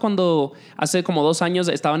acuerdas cuando hace como 2 años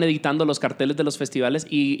estaban editando los carteles de los festivales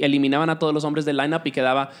y eliminaban a todos los hombres del lineup y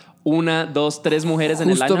quedaba 1, 2, 3 mujeres en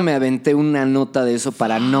el lineup? Justo me aventé una nota de eso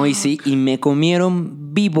para Noisy y me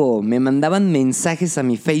comieron vivo. Me mandaban mensajes a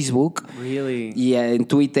mi Facebook y en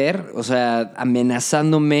Twitter, o sea,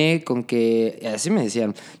 amenazándome con que, así me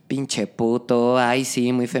decían, pinche puto, ay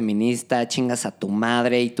sí, muy feminista, chingas a tu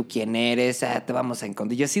madre, ¿y tú quién eres? Te vamos a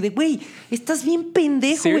encontrar. Y yo así de, güey, estás bien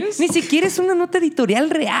pendejo, güey. Ni siquiera es una nota editorial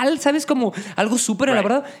real, ¿sabes? Como algo súper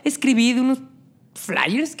elaborado. Escribí de unos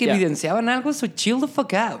flyers que evidenciaban algo, so chill the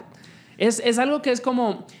fuck out. Es algo que es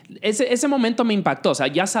como... Ese momento me impactó. O sea,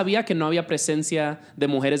 ya sabía que no había presencia de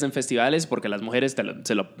mujeres en festivales porque las mujeres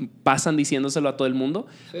se lo pasan diciéndoselo a todo el mundo.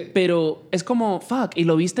 Sí. Pero es como, fuck, y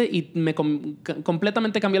lo viste y me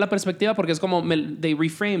completamente cambió la perspectiva porque es como, they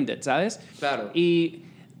reframed it, ¿sabes? Claro.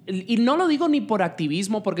 Y no lo digo ni por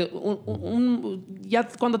activismo, porque ya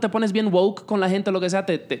cuando te pones bien woke con la gente o lo que sea,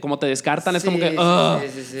 como te descartan, es como que,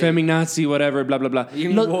 feminazi, whatever, bla, bla, bla.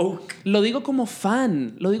 Lo digo como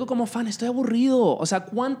fan, estoy aburrido. O sea,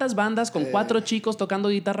 ¿cuántas bandas con 4 chicos tocando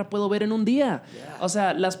guitarra puedo ver en un día? Yeah. O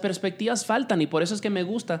sea, las perspectivas faltan y por eso es que me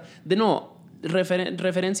gusta. De nuevo,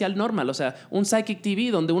 referencia al Normal, o sea, un Psychic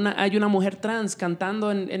TV donde hay una mujer trans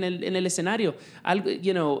cantando en el escenario, algo,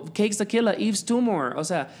 Cakes the Killer, Eve's Tumor, o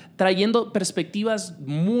sea, trayendo perspectivas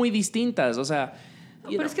muy distintas, o sea,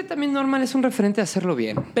 Pero es que también Normal es un referente a hacerlo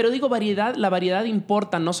bien. Pero digo variedad, la variedad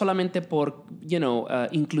importa no solamente por,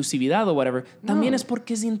 inclusividad o whatever, también es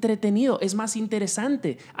porque es entretenido, es más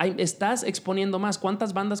interesante. Estás exponiendo más.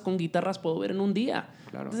 ¿Cuántas bandas con guitarras puedo ver en un día?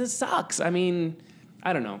 Claro. This sucks. I mean,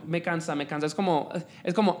 I don't know. Me cansa. Es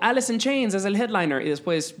como Alice in Chains es el headliner y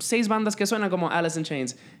después 6 bandas que suenan como Alice in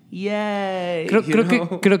Chains. Yay.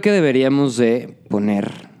 Creo que deberíamos de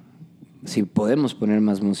poner, si podemos poner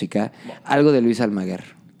más música, algo de Luis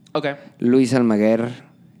Almaguer. Ok. Luis Almaguer,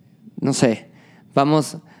 no sé,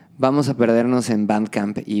 vamos a perdernos en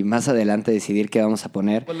Bandcamp y más adelante decidir qué vamos a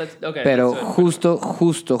poner. Pero justo,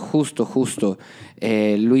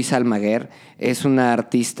 Luis Almaguer es una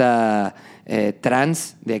artista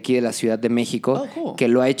trans de aquí de la Ciudad de México, cool. Que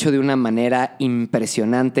lo ha hecho de una manera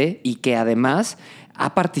impresionante y que además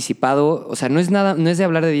ha participado, o sea, no es de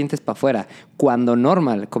hablar de dientes para afuera. Cuando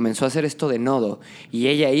Normal comenzó a hacer esto de Nodo y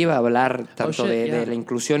ella iba a hablar tanto de la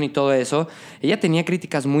inclusión y todo eso, ella tenía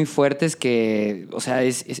críticas muy fuertes que, o sea,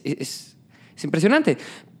 es impresionante.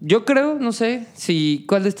 Yo creo, no sé,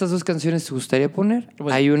 ¿cuál de estas 2 canciones te gustaría poner?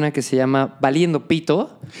 Pues, hay una que se llama Valiendo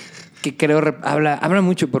Pito, que creo habla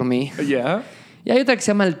mucho por mí. Yeah. Y hay otra que se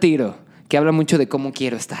llama El Tiro, que habla mucho de cómo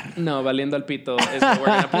quiero estar. No, Valiendo al Pito es what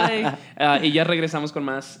we're gonna play. Y ya regresamos con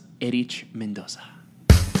más Erich Mendoza.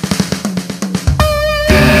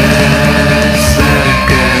 Desde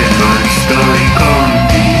que no estoy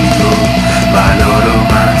contigo, valoro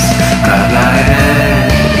más cada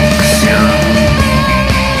elección.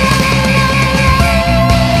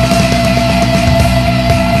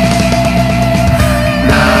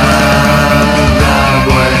 Nada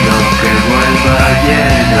bueno que vuelva a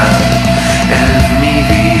llegar en mi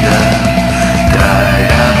vida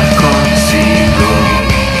traerá consigo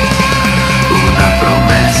una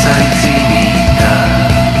promesa infinita.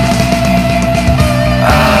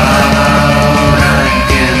 Ahora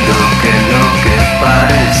entiendo que lo que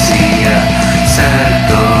parecía ser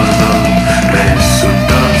todo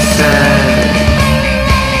resultó ser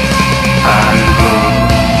algo.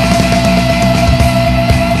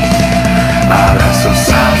 Abrazos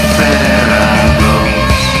aferrados,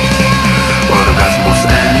 orgasmos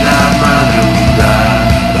en la madrugada,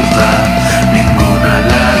 ninguna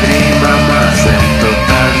lágrima más, el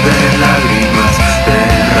total de lágrimas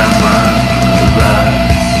derramadas.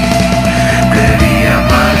 Debí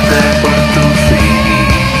amarte por tu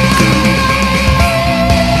finitud,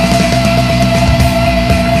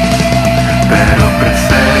 pero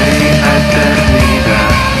preferí la eternidad.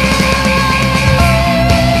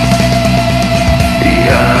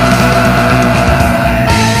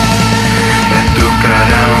 En tu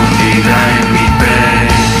cara hundida en mi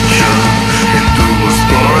pecho, en tu voz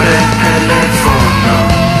por el teléfono.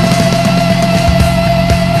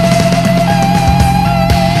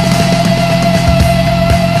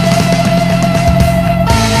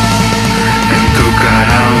 En tu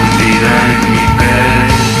cara hundida en mi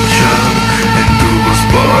pecho, en tu voz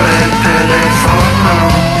por el teléfono.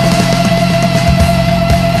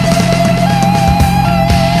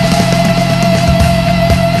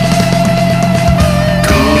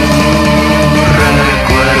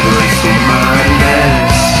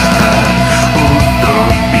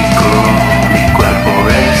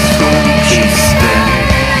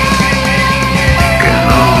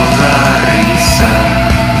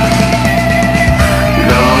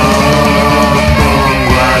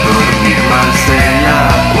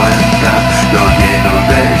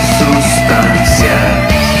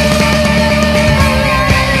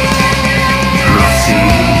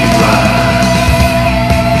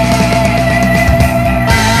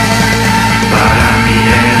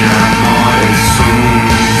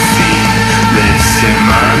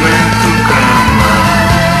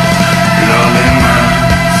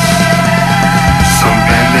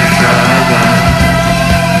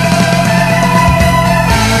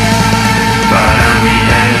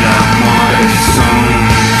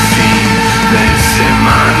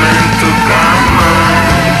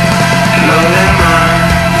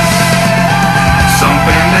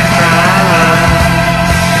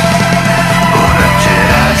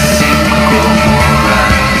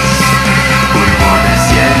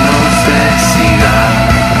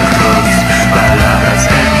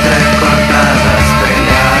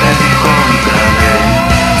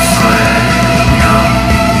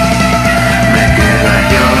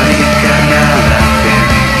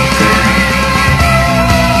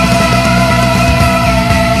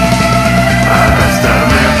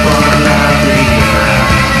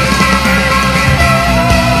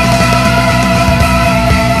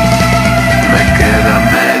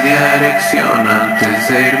 Antes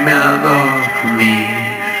de irme a dormir.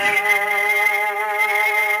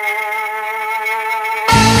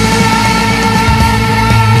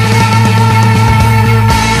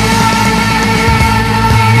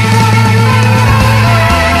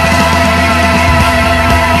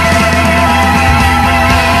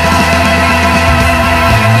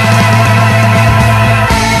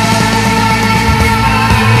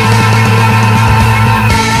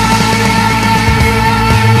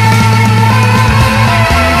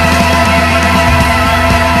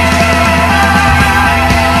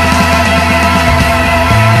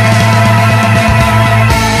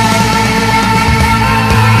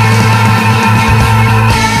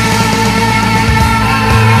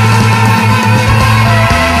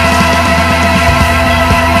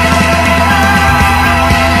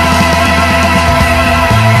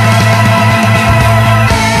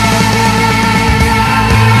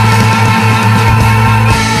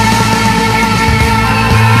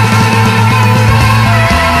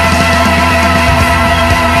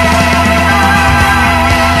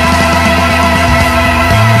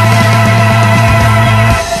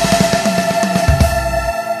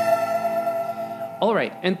 All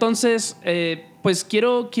right. Entonces, pues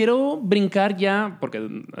quiero brincar ya,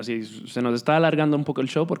 porque así se nos está alargando un poco el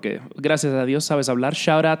show, porque gracias a Dios sabes hablar.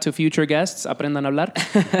 Shout out to future guests, aprendan a hablar.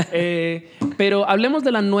 Pero hablemos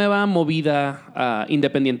de la nueva movida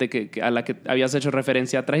independiente a la que habías hecho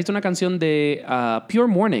referencia. Trajiste una canción de Pure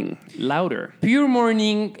Morning, Louder. Pure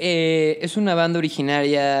Morning es una banda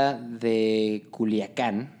originaria de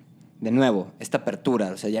Culiacán. De nuevo, esta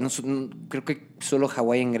apertura. O sea, ya no creo que solo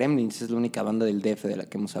Hawaiian Gremlins es la única banda del DF de la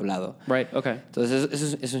que hemos hablado. Right, okay. Entonces,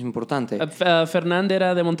 eso es importante. ¿Fernand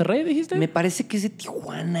era de Monterrey, dijiste? Me parece que es de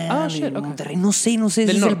Tijuana, de Monterrey. Okay. No sé.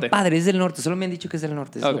 Del es norte. el padre, es del norte. Solo me han dicho que es del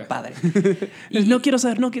norte, es lo padre. Y no quiero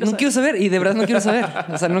saber. No quiero saber, y de verdad no quiero saber.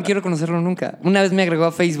 O sea, no quiero conocerlo nunca. Una vez me agregó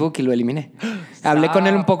a Facebook y lo eliminé. Hablé con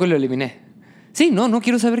él un poco y lo eliminé. Sí, no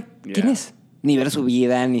quiero saber quién es. Ni ver su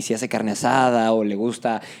vida, ni si hace carne asada o le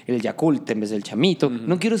gusta el Yakult en vez del chamito.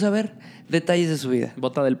 No quiero saber detalles de su vida.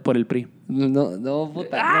 Vota por el PRI. No,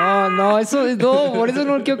 puta. Por eso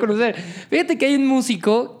no lo quiero conocer. Fíjate que hay un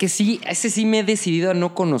músico que sí, ese sí me he decidido a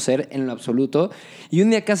no conocer en lo absoluto. Y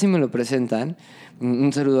un día casi me lo presentan.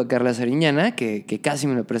 Un saludo a Carla Sariñana, que casi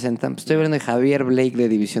me lo presentan. Estoy hablando de Javier Blake de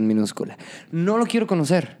División Minúscula. No lo quiero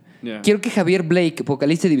conocer. Yeah. Quiero que Javier Blake,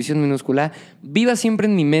 vocalista de División Minúscula, viva siempre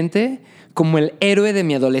en mi mente como el héroe de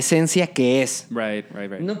mi adolescencia que es. Right.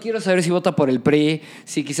 No quiero saber si vota por el PRI,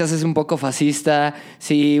 si quizás es un poco fascista,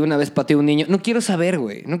 si una vez pateó a un niño. No quiero saber,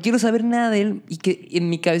 güey. No quiero saber nada de él y que en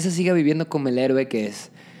mi cabeza siga viviendo como el héroe que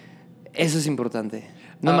es. Eso es importante.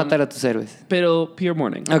 No matar a tus héroes. Pero Pure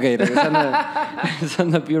Morning. Ok, regresando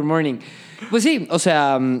a Pure Morning. Pues sí, o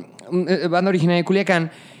sea, banda originaria de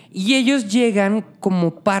Culiacán. Y ellos llegan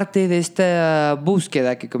como parte de esta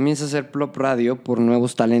búsqueda que comienza a hacer Plop Radio por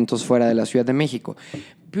nuevos talentos fuera de la Ciudad de México.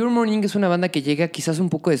 Pure Morning es una banda que llega quizás un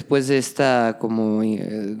poco después de esta como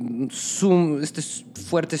este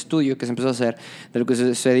fuerte estudio que se empezó a hacer de lo que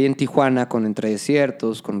sucedía en Tijuana con Entre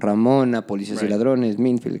Desiertos, con Ramona, Policías y Ladrones,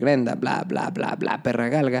 Minfield, Grenda, bla, bla, bla, bla, Perra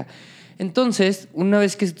Galga. Entonces, una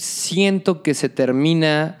vez que siento que se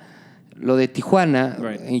termina lo de Tijuana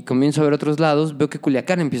y comienzo a ver otros lados, veo que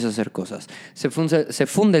Culiacán empieza a hacer cosas. Se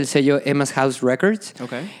funda el sello Emma's House Records,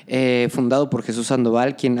 fundado por Jesús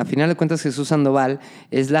Sandoval, quien a final de cuentas Jesús Sandoval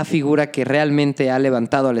es la figura que realmente ha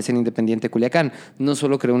levantado a la escena independiente de Culiacán. No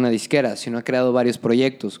solo creó una disquera, sino ha creado varios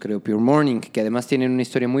proyectos. Creó Pure Morning, que además tienen una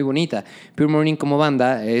historia muy bonita. Pure Morning como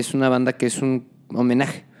banda es una banda que es un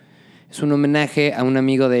homenaje. Es un homenaje a un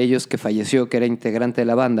amigo de ellos que falleció, que era integrante de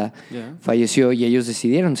la banda. Yeah. Falleció y ellos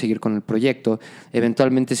decidieron seguir con el proyecto.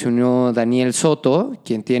 Eventualmente se unió Daniel Soto,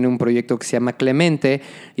 quien tiene un proyecto que se llama Clemente,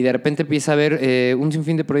 y de repente empieza a haber un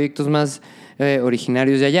sinfín de proyectos más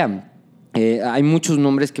originarios de allá. Hay muchos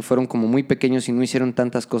nombres que fueron como muy pequeños y no hicieron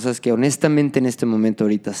tantas cosas que honestamente en este momento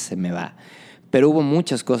ahorita se me va. Pero hubo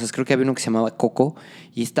muchas cosas. Creo que había uno que se llamaba Coco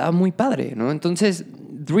y estaba muy padre, ¿no? Entonces,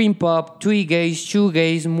 Dream Pop, Twee Gays,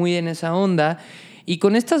 Shoegaze, muy en esa onda. Y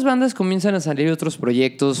con estas bandas comienzan a salir otros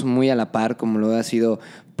proyectos muy a la par, como lo ha sido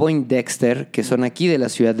Poindexter, que son aquí de la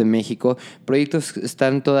Ciudad de México. Proyectos que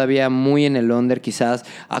están todavía muy en el under, quizás.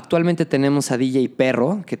 Actualmente tenemos a DJ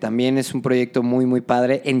Perro, que también es un proyecto muy, muy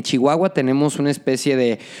padre. En Chihuahua tenemos una especie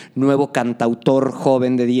de nuevo cantautor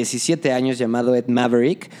joven de 17 años llamado Ed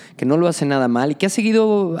Maverick, que no lo hace nada mal y que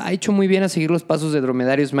ha hecho muy bien a seguir los pasos de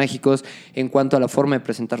Dromedarios Mágicos en cuanto a la forma de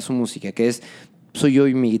presentar su música, que es soy yo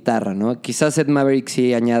y mi guitarra, ¿no? Quizás Ed Maverick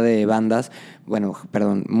sí añade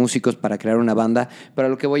músicos para crear una banda, pero a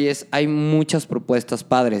lo que voy es, hay muchas propuestas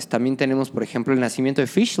padres. También tenemos, por ejemplo, el nacimiento de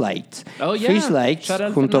Fishlights. Oh, yeah. Fishlights,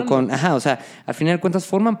 junto con... o sea, al final de cuentas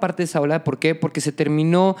forman parte de esa ola. ¿Por qué? Porque se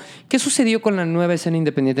terminó... ¿Qué sucedió con la nueva escena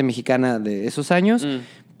independiente mexicana de esos años?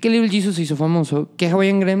 Que Little Jesus se hizo famoso, que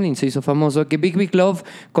Hawaiian Gremlins se hizo famoso, que Big Big Love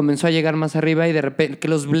comenzó a llegar más arriba y de repente que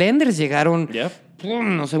los Blenders llegaron,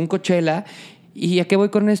 no sé, un Coachella. ¿Y a qué voy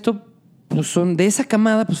con esto? Pues son de esa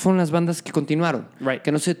camada, pues fueron las bandas que continuaron, que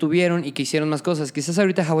no se detuvieron y que hicieron más cosas. Quizás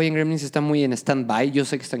ahorita Hawaiian Gremlins está muy en stand-by. Yo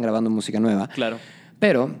sé que están grabando música nueva. Claro.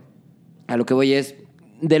 Pero a lo que voy es,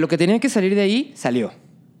 de lo que tenía que salir de ahí, salió,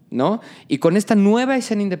 ¿no? Y con esta nueva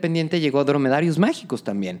escena independiente llegó Dromedarios Mágicos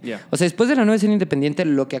también. Yeah. O sea, después de la nueva escena independiente,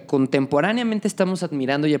 lo que contemporáneamente estamos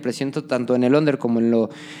admirando y apreciando tanto en el under como en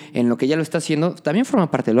lo que ya lo está haciendo, también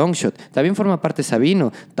forma parte Longshot, también forma parte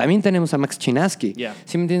Sabino, también tenemos a Max Chinaski. Yeah.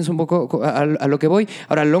 ¿Sí me entiendes un poco a lo que voy?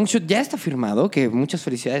 Ahora, Longshot ya está firmado, que muchas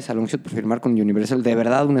felicidades a Longshot por firmar con Universal, de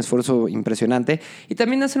verdad un esfuerzo impresionante. Y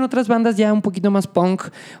también hacen otras bandas ya un poquito más punk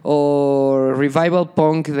o revival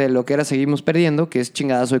punk de lo que era Seguimos Perdiendo, que es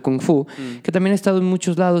Chingadazo de Kung Fu, que también ha estado en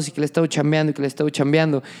muchos lados y que le ha estado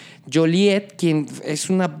chambeando. Joliet, quien es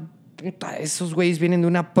una puta, esos güeyes vienen de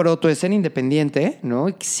una protoescena independiente, ¿no?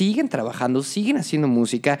 Siguen trabajando, siguen haciendo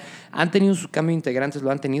música, han tenido su cambio de integrantes, lo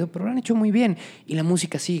han tenido, pero lo han hecho muy bien. Y la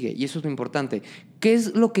música sigue, y eso es lo importante. ¿Qué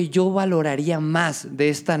es lo que yo valoraría más de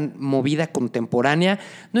esta movida contemporánea?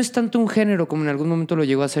 No es tanto un género como en algún momento lo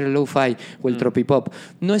llegó a ser el lo-fi o el tropipop.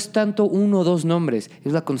 No es tanto uno o dos nombres,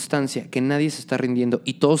 es la constancia, que nadie se está rindiendo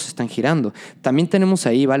y todos se están girando. También tenemos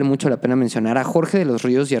ahí, vale mucho la pena mencionar, a Jorge de los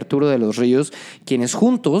Ríos y Arturo de los Ríos, quienes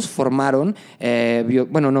juntos formaron,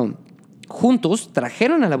 juntos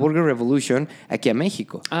trajeron a la Burger Revolution aquí a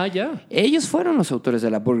México. Ah, ya. Ellos fueron los autores de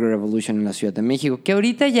la Burger Revolution en la Ciudad de México, que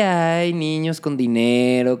ahorita ya hay niños con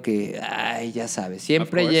dinero que, ay, ya sabes,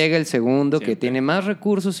 siempre llega el segundo que tiene más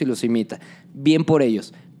recursos y los imita. Bien por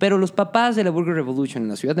ellos. Pero los papás de la Burger Revolution en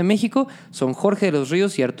la Ciudad de México son Jorge de los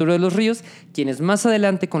Ríos y Arturo de los Ríos, quienes más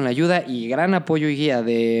adelante, con la ayuda y gran apoyo y guía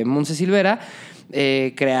de Montse Silvera,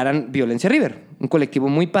 crearan Violencia River, un colectivo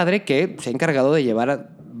muy padre que se ha encargado de llevar a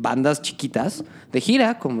bandas chiquitas de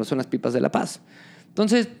gira, como son las Pipas de la Paz.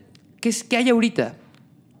 Entonces, ¿qué hay ahorita?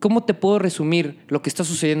 ¿Cómo te puedo resumir lo que está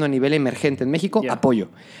sucediendo a nivel emergente en México? Yeah. Apoyo.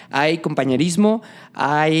 Hay compañerismo,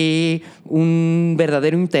 hay un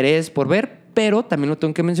verdadero interés por ver, pero también lo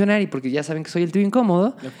tengo que mencionar, y porque ya saben que soy el tío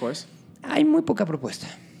incómodo, of course, hay muy poca propuesta.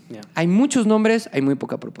 Yeah. Hay muchos nombres, hay muy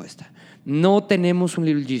poca propuesta. No tenemos un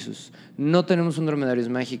Little Jesus, no tenemos un Dromedarios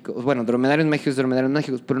Mágicos. Bueno, Dromedarios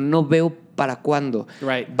Mágicos, pero no veo para cuándo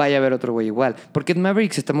vaya a haber otro güey igual. Porque Ed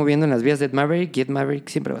Maverick se está moviendo en las vías de Ed Maverick, y Ed Maverick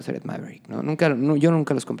siempre va a ser Ed Maverick, ¿no? Yo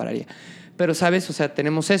nunca los compararía. Pero, ¿sabes? O sea,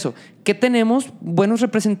 tenemos eso. Que tenemos buenos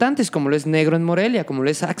representantes, como lo es Negro en Morelia, como lo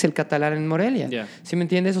es Axel Catalán en Morelia. Yeah. ¿Sí me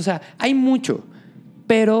entiendes? O sea, hay mucho,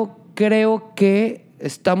 pero creo que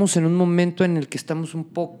estamos en un momento en el que estamos un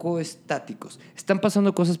poco estáticos. ¿Están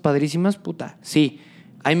pasando cosas padrísimas? Puta, sí.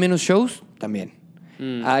 ¿Hay menos shows? También.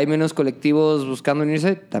 ¿Hay menos colectivos buscando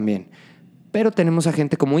unirse? También. Pero tenemos a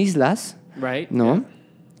gente como Islas, ¿no? Yeah.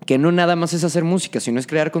 Que no nada más es hacer música, sino es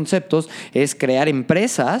crear conceptos, es crear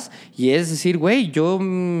empresas, y es decir, güey, yo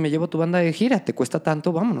me llevo tu banda de gira, te cuesta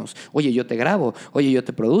tanto, vámonos. Oye, yo te grabo, oye, yo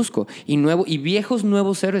te produzco. Y viejos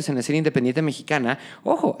nuevos héroes en la escena independiente mexicana.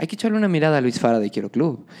 Ojo, hay que echarle una mirada a Luis Fara de Quiero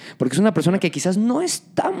Club, porque es una persona que quizás no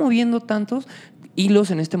está moviendo tantos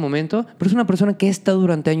hilos en este momento, pero es una persona que ha estado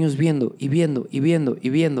durante años viendo y viendo y viendo y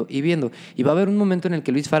viendo y viendo, y va a haber un momento en el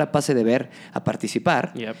que Luis Fara pase de ver a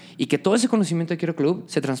participar, y que todo ese conocimiento de Quiero Club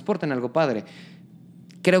se transporta en algo padre.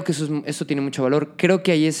 Creo que eso tiene mucho valor. Creo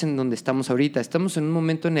que ahí es en donde estamos ahorita. Estamos en un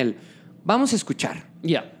momento en el vamos a escuchar.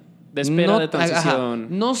 De espera, de transición.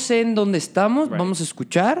 No sé en dónde estamos, vamos a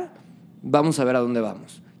escuchar, vamos a ver a dónde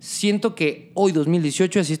vamos. Siento que hoy,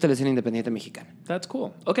 2018, asiste a la escena independiente mexicana. That's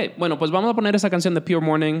cool. Ok, bueno, pues vamos a poner esa canción de Pure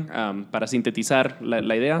Morning para sintetizar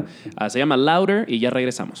la idea. Se llama Louder, y ya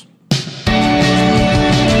regresamos.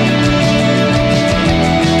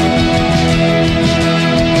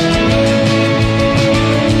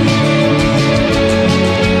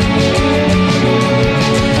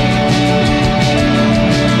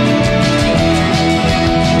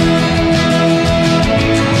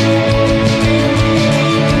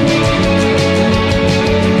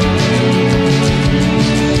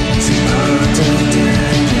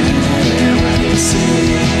 See,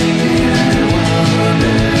 I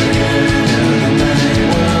wonder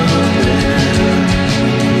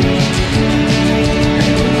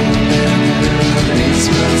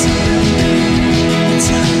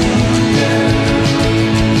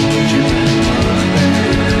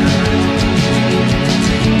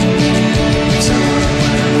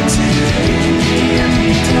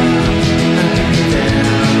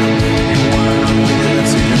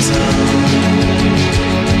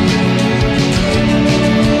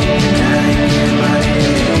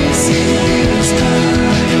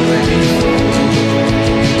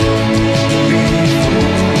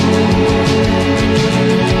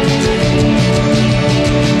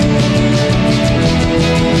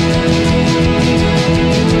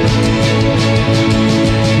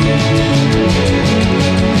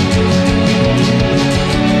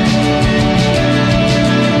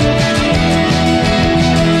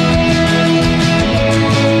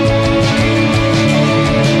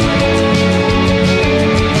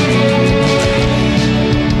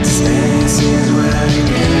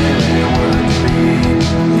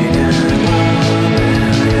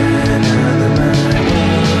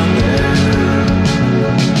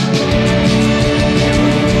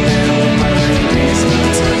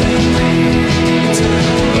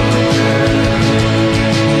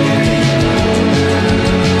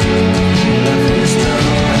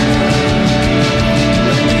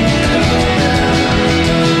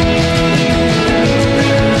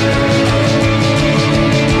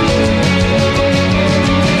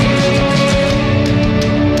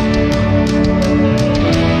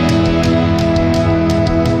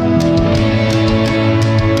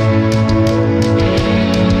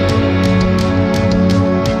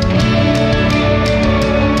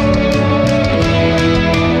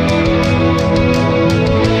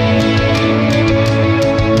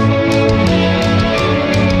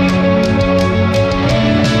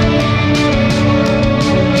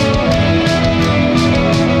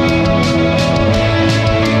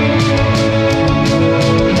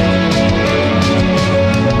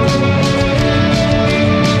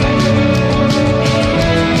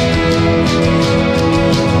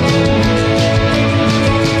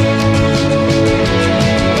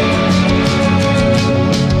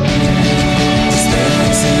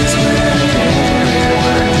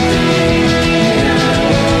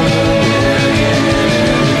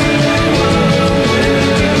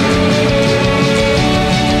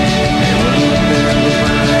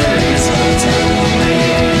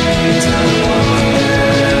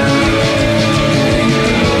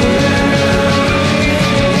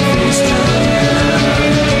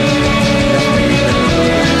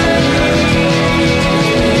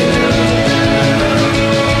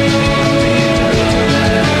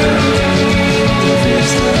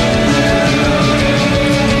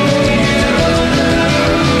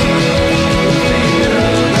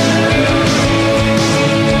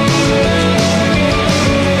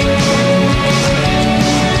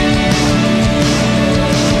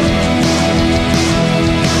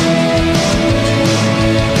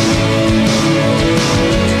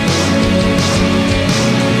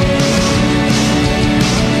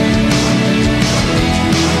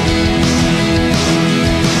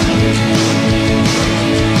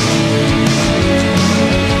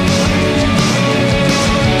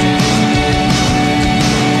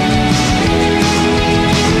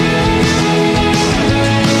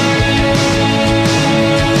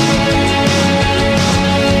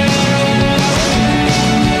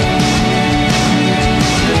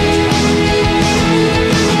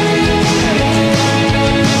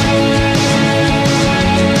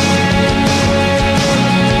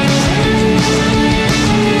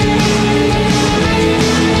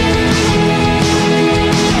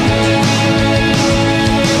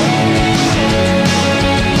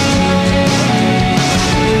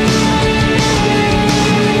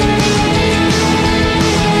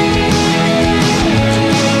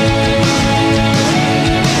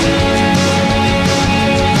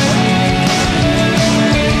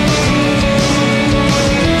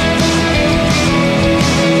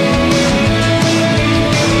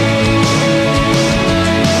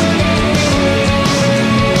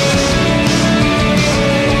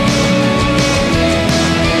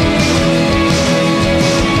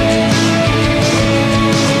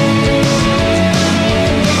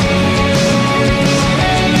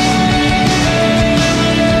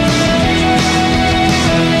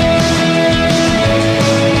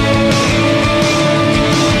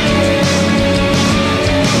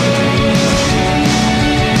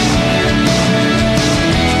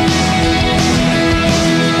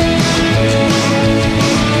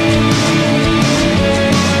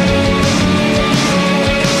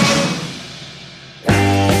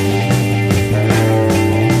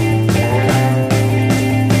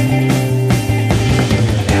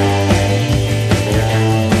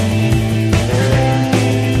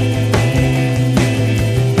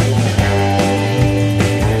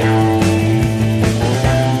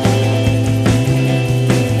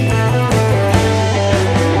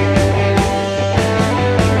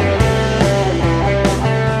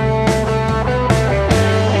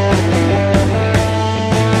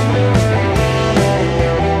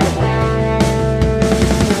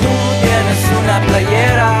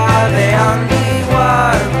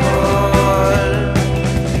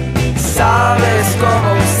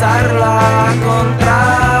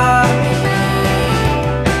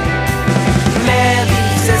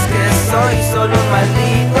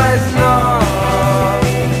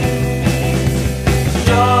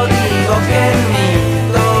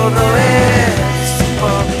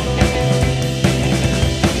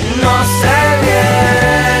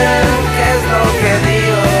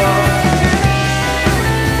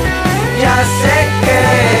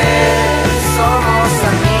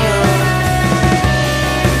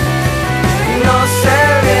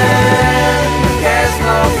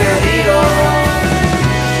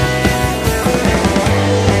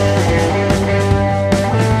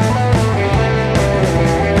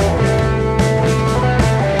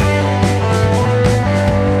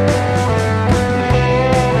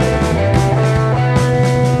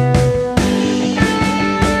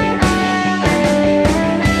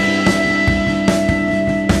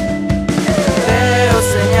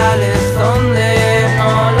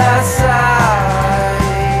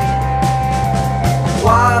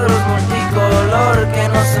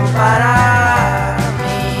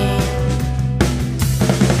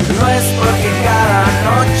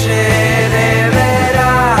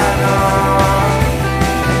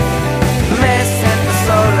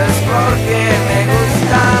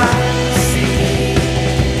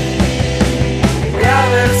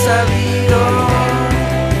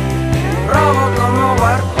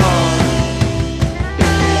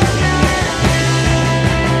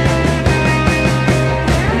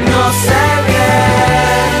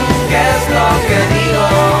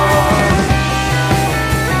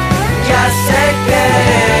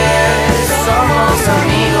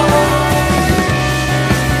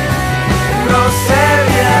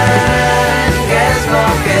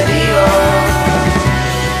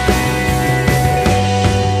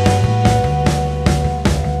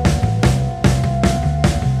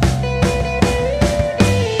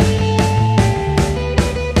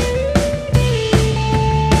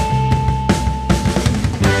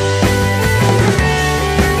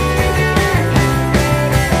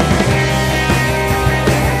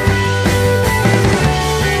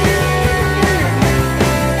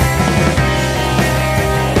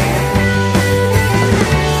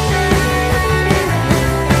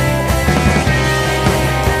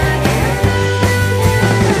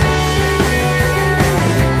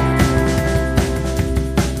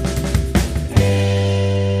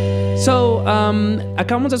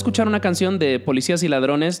Acabamos de escuchar una canción de Policías y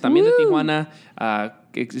Ladrones, también de Tijuana.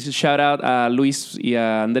 Shout out a Luis y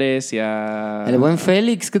a Andrés y a... El buen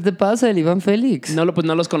Félix, ¿qué te pasa? El Iván Félix. No, pues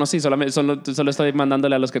no los conocí, solo estoy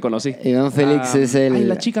mandándole a los que conocí. Iván Félix es el... Ay,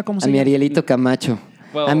 la chica, ¿cómo se llama? A mi Arielito Camacho.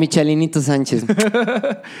 Well, a mi Chalinito Sánchez.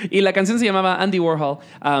 Y la canción se llamaba Andy Warhol.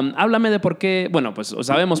 Háblame de por qué. Bueno, pues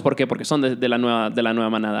sabemos por qué, porque son de la nueva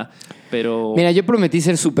manada. Pero... Mira, yo prometí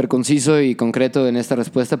ser súper conciso y concreto en esta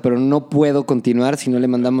respuesta, pero no puedo continuar si no le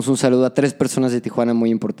mandamos un saludo a 3 personas de Tijuana muy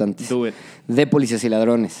importantes. Do it. De Policías y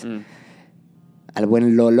Ladrones. Al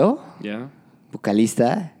buen Lolo,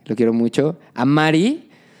 vocalista, lo quiero mucho. A Mari,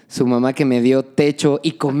 su mamá que me dio techo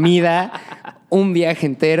y comida un viaje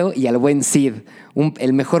entero. Y al buen Sid,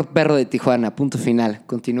 el mejor perro de Tijuana. Punto final.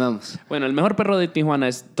 Continuamos. Bueno, el mejor perro de Tijuana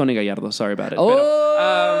es Tony Gallardo. Sorry about it.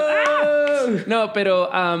 Pero,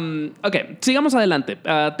 ok, sigamos adelante.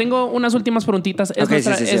 Tengo unas últimas preguntitas.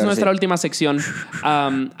 Es nuestra última sección.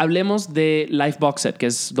 Hablemos de Live Box Set, que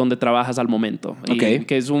es donde trabajas al momento. Okay. Y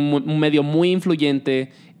que es un medio muy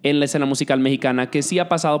influyente en la escena musical mexicana, que sí ha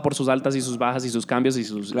pasado por sus altas y sus bajas y sus cambios y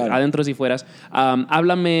sus adentros y fueras.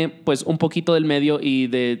 Háblame pues un poquito del medio y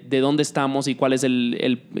de dónde estamos y cuál es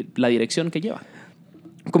la dirección que lleva.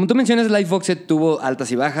 Como tú mencionas, Live Box Set tuvo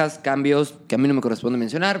altas y bajas, cambios que a mí no me corresponde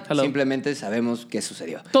mencionar. Hello. Simplemente sabemos qué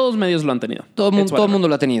sucedió. Todos medios lo han tenido. Todo el mundo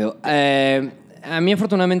lo ha tenido. A mí,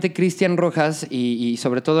 afortunadamente, Cristian Rojas y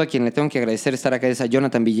sobre todo a quien le tengo que agradecer estar acá es a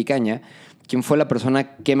Jonathan Villicaña, quien fue la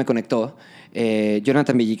persona que me conectó.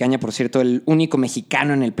 Jonathan Villicaña, por cierto, el único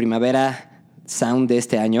mexicano en el Primavera Sound de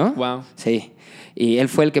este año. Wow. Sí. Y él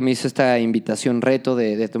fue el que me hizo esta invitación, reto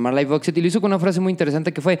de tomar Live Box Set. Y lo hizo con una frase muy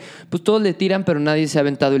interesante que fue, pues todos le tiran, pero nadie se ha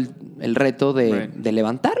aventado el reto de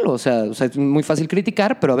levantarlo. O sea, es muy fácil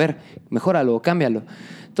criticar, pero a ver, mejóralo, cámbialo.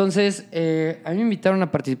 Entonces, a mí me invitaron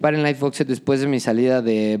a participar en Live Box Set después de mi salida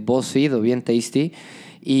de BuzzFeed o Bien Tasty.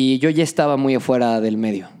 Y yo ya estaba muy afuera del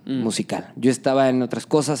medio musical. Yo estaba en otras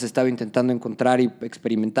cosas, estaba intentando encontrar y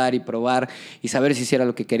experimentar y probar y saber si era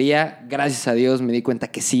lo que quería. Gracias a Dios me di cuenta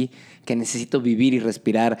que sí, que necesito vivir y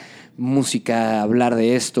respirar música, hablar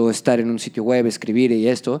de esto, estar en un sitio web, escribir y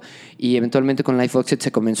esto. Y eventualmente con Live Box Set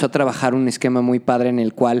se comenzó a trabajar un esquema muy padre en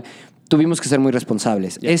el cual tuvimos que ser muy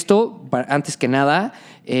responsables. Yeah. Esto, antes que nada,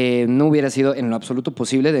 no hubiera sido en lo absoluto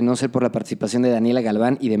posible de no ser por la participación de Daniela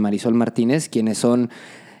Galván y de Marisol Martínez, quienes son...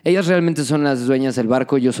 Ellas realmente son las dueñas del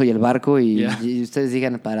barco, yo soy el barco y ustedes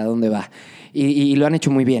digan para dónde va. Y lo han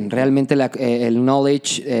hecho muy bien. Realmente el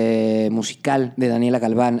knowledge musical de Daniela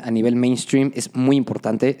Galván a nivel mainstream es muy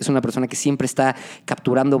importante. Es una persona que siempre está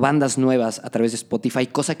capturando bandas nuevas a través de Spotify,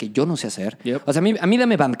 cosa que yo no sé hacer. Yep. O sea, a mí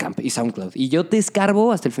dame Bandcamp y SoundCloud y yo te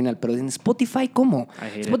escarbo hasta el final. Pero en Spotify, ¿cómo?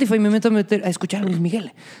 Spotify me meto a escuchar a Luis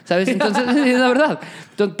Miguel, ¿sabes? Entonces, es la verdad.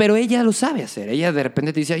 Entonces, pero ella lo sabe hacer. Ella de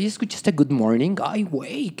repente te dice, ay, ¿escuchaste Good Morning? Ay,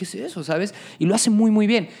 güey, ¿qué es eso? ¿Sabes? Y lo hace muy, muy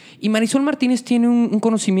bien. Y Marisol Martínez tiene un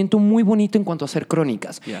conocimiento muy bonito en cuanto a hacer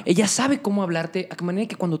crónicas. Yeah. Ella sabe cómo hablarte, a manera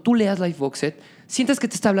que cuando tú leas Live Box Set, sientas que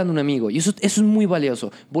te está hablando un amigo. Y eso es muy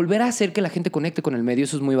valioso. Volver a hacer que la gente conecte con el medio,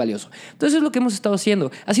 eso es muy valioso. Entonces, es lo que hemos estado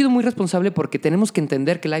haciendo. Ha sido muy responsable porque tenemos que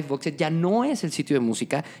entender que Live Box Set ya no es el sitio de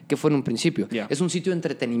música que fue en un principio. Yeah. Es un sitio de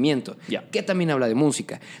entretenimiento, que también habla de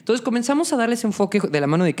música. Entonces, comenzamos a darles enfoque de la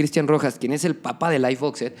mano de Cristian Rojas, quien es el papá de Live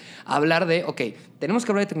Box Set, a hablar de, ok, tenemos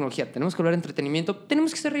que hablar de tecnología, tenemos que hablar de entretenimiento,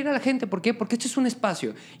 tenemos que hacer reír a la gente. ¿Por qué? Porque esto es un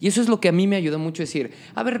espacio. Y eso es lo que a mí me ayudó mucho a decir,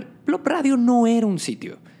 a ver, Plop Radio no era un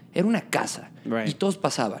sitio, era una casa. Right. Y todos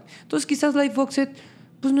pasaban. Entonces, quizás Live Box Set,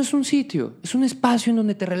 pues no es un sitio, es un espacio en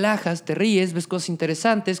donde te relajas, te ríes, ves cosas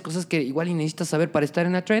interesantes, cosas que igual y necesitas saber para estar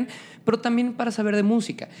en la trend, pero también para saber de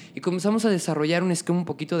música. Y comenzamos a desarrollar un esquema un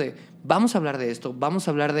poquito de, vamos a hablar de esto, vamos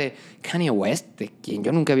a hablar de Kanye West, de quien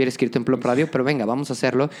yo nunca había escrito en Plop Radio, pero venga, vamos a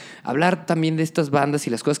hacerlo. Hablar también de estas bandas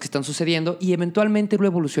y las cosas que están sucediendo y eventualmente irlo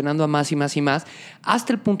evolucionando a más y más y más,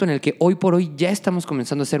 hasta el punto en el que hoy por hoy ya estamos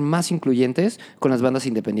comenzando a ser más incluyentes con las bandas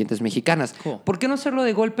independientes mexicanas. Cool. ¿Por qué no hacerlo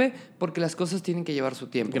de golpe? Porque las cosas tienen que llevar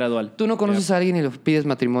su tiempo. Gradual. Tú no conoces a alguien y le pides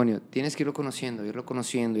matrimonio. Tienes que irlo conociendo, irlo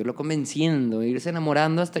convenciendo, irse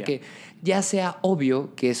enamorando hasta que ya sea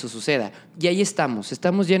obvio que eso suceda. Y ahí estamos.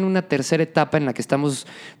 Estamos ya en una tercera etapa en la que estamos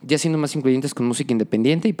ya siendo más incluyentes con música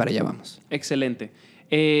independiente y para allá vamos. Excelente.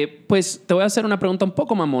 Pues te voy a hacer una pregunta un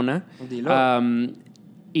poco mamona. Dilo.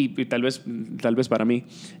 Y tal vez para mí.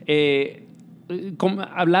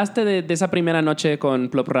 Hablaste de esa primera noche con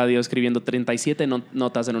Plop Radio escribiendo 37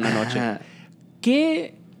 notas en una noche.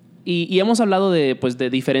 ¿Qué? Y hemos hablado de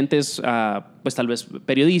diferentes, pues tal vez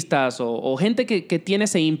periodistas o gente que tiene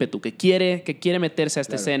ese ímpetu, que quiere meterse a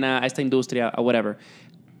esta escena, a esta industria, a whatever.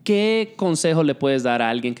 ¿qué consejo le puedes dar a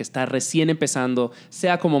alguien que está recién empezando,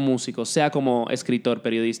 sea como músico, sea como escritor,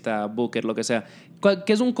 periodista, booker, lo que sea?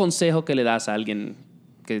 ¿Qué es un consejo que le das a alguien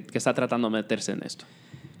que está tratando de meterse en esto?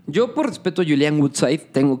 Yo, por respeto a Julian Woodside,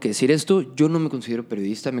 tengo que decir esto. Yo no me considero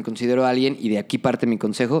periodista, me considero alguien, y de aquí parte mi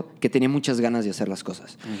consejo, que tenía muchas ganas de hacer las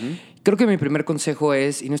cosas. Uh-huh. Creo que mi primer consejo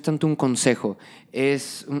es, y no es tanto un consejo,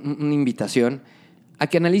 es una invitación a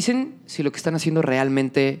que analicen si lo que están haciendo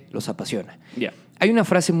realmente los apasiona. Yeah. Hay una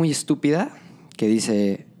frase muy estúpida que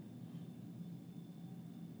dice: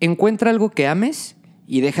 encuentra algo que ames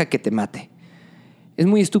y deja que te mate. Es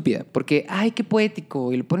muy estúpida, porque, ay, qué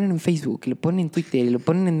poético, y lo ponen en Facebook, y lo ponen en Twitter, y lo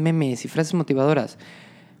ponen en memes y frases motivadoras.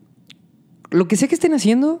 Lo que sea que estén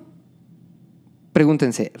haciendo,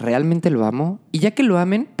 pregúntense, ¿realmente lo amo? Y ya que lo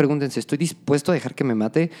amen, pregúntense, ¿estoy dispuesto a dejar que me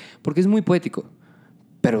mate? Porque es muy poético,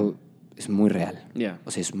 pero es muy real. Yeah.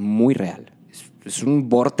 O sea, es muy real. Es un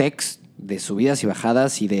vortex de subidas y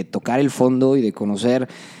bajadas y de tocar el fondo y de conocer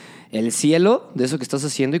el cielo de eso que estás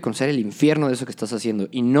haciendo y conocer el infierno de eso que estás haciendo.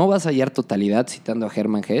 Y no vas a hallar totalidad, citando a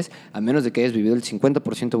Hermann Hesse, a menos de que hayas vivido el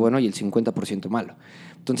 50% bueno y el 50% malo.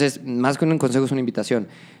 Entonces, más que un consejo, es una invitación.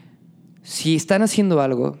 Si están haciendo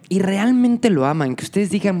algo y realmente lo aman, que ustedes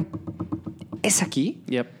digan, es aquí,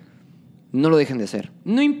 yep, no lo dejen de hacer.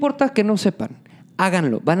 No importa que no sepan.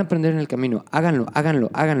 Háganlo, van a aprender en el camino. Háganlo.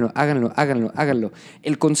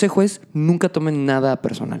 El consejo es, nunca tomen nada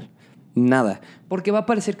personal. Nada. Porque va a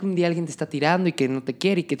parecer que un día alguien te está tirando y que no te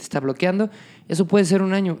quiere y que te está bloqueando. Eso puede ser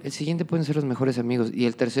un año. El siguiente pueden ser los mejores amigos. Y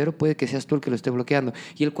el tercero puede que seas tú el que lo esté bloqueando.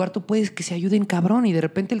 Y el cuarto puede que se ayuden cabrón. Y de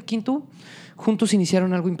repente el quinto, juntos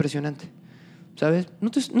iniciaron algo impresionante. ¿Sabes?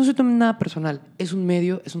 No se tomen nada personal. Es un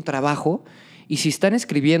medio, es un trabajo. Y si están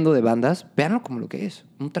escribiendo de bandas, véanlo como lo que es.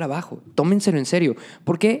 Un trabajo. Tómenselo en serio.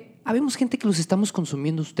 Porque habemos gente que los estamos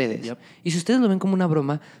consumiendo ustedes. Yep. Y si ustedes lo ven como una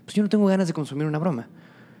broma, pues yo no tengo ganas de consumir una broma.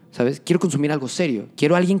 ¿Sabes? Quiero consumir algo serio.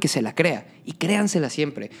 Quiero a alguien que se la crea. Y créansela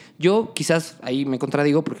siempre. Yo quizás ahí me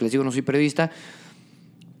contradigo porque les digo no soy periodista.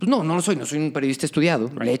 Pues no lo soy. No soy un periodista estudiado.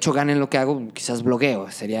 Right. Le echo gana en lo que hago. Quizás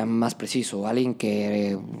blogueo. Sería más preciso. Alguien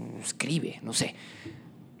que escribe. No sé.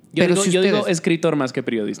 Yo digo escritor más que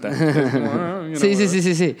periodista.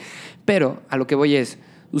 Sí. Pero a lo que voy es,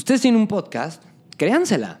 ustedes tienen un podcast,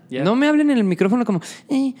 créansela. Yeah. No me hablen en el micrófono como,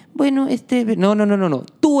 bueno, No.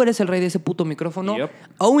 Tú eres el rey de ese puto micrófono. Yep.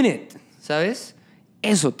 Own it, ¿sabes?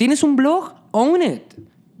 Eso. ¿Tienes un blog? Own it.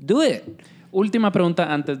 Do it. Última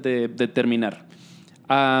pregunta antes de terminar.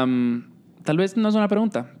 Tal vez no es una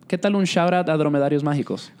pregunta. ¿Qué tal un shout out a Dromedarios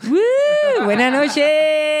Mágicos? Buenas noches.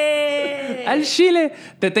 Al Chile.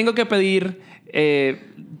 Te tengo que pedir.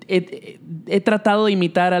 He tratado de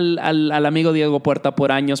imitar al amigo Diego Puerta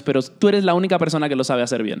por años, pero tú eres la única persona que lo sabe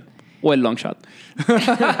hacer bien. O el long shot.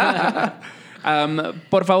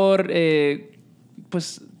 Por favor,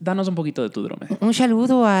 pues danos un poquito de tu Drome. Un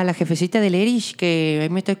saludo a la jefecita del Erich, que ahí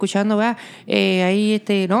me está escuchando, va. Ahí,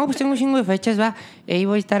 no, pues tengo un chingo de fechas, va. Ahí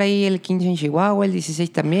voy a estar ahí el 15 en Chihuahua, el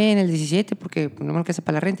 16 también, el 17, porque no me alcanza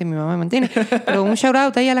para la renta y mi mamá me mantiene. Pero un shout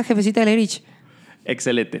out ahí a la jefecita del Erich.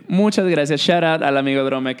 Excelente. Muchas gracias. Shout out al amigo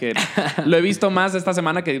Drome, que lo he visto más esta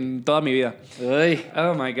semana que en toda mi vida. Ay.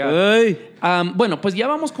 Oh my God. Bueno, pues ya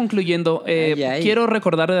vamos concluyendo. Quiero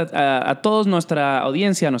recordar a toda nuestra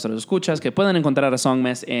audiencia, a nuestros escuchas, que pueden encontrar a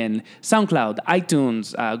Songmess en SoundCloud,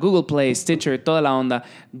 iTunes, Google Play, Stitcher, toda la onda.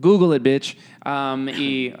 Google it, bitch.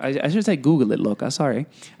 Y I should say Google it, loca, sorry.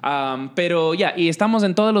 Pero ya, y estamos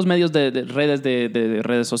en todos los medios de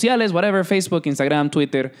redes sociales, whatever, Facebook, Instagram,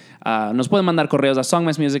 Twitter. Nos pueden mandar correos a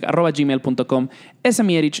songmessmusic@gmail.com. Ese es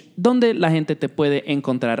mi Erich, donde la gente te puede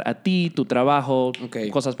encontrar a ti, tu trabajo,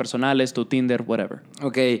 cosas personales, tu Tinder, whatever.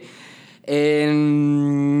 Ok.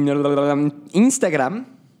 En Instagram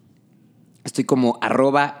estoy como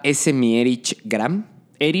 @smierich_gram.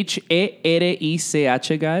 Erich,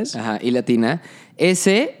 E-R-I-C-H, guys. Ajá, y latina.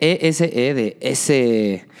 S-E-S-E de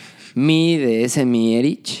S... Mi de S mi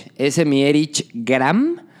Erich. S mi Erich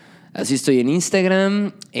gram. Así estoy en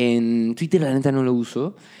Instagram. En Twitter, la neta, no lo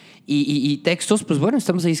uso. Y textos, pues bueno,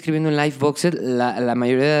 estamos ahí escribiendo en Liveboxer. La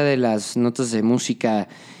mayoría de las notas de música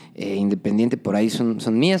independiente por ahí son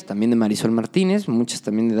mías, también de Marisol Martínez, muchas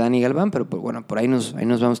también de Dani Galván, pero pues, bueno, por ahí nos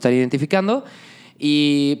vamos a estar identificando.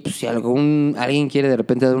 Y pues, si alguien quiere de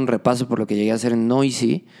repente dar un repaso por lo que llegué a hacer en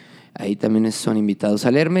Noisy, ahí también son invitados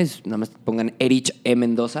a leerme. Nada más pongan Erich E.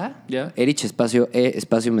 Mendoza. Yeah. Erich espacio E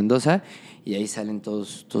espacio Mendoza. Y ahí salen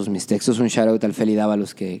todos mis textos. Un shout out al Feli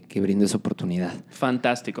Dávalos que brindó esa oportunidad.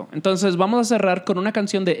 Fantástico. Entonces vamos a cerrar con una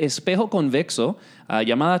canción de Espejo Convexo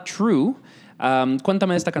llamada True.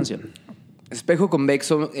 Cuéntame de esta canción. Espejo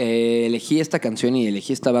Convexo, elegí esta canción y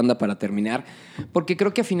elegí esta banda para terminar, porque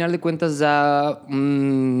creo que a final de cuentas da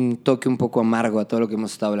un toque un poco amargo a todo lo que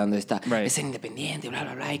hemos estado hablando de esta escena independiente, bla,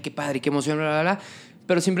 bla, bla, y qué padre, y qué emoción, bla, bla, bla.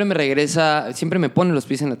 Pero siempre me regresa, siempre me pone los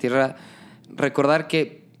pies en la tierra recordar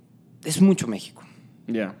que es mucho México.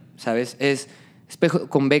 ¿Sabes? Espejo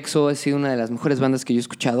Convexo ha sido una de las mejores bandas que yo he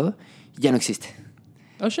escuchado y ya no existe.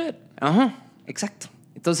 Oh, shit. Ajá, exacto.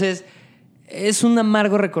 Entonces, es un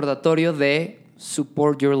amargo recordatorio de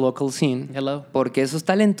support your local scene. Hello. Porque esos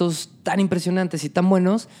talentos tan impresionantes y tan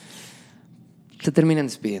buenos se terminan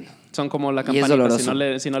despidiendo. Son como la campanita,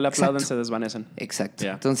 si no le aplauden, se desvanecen. Exacto.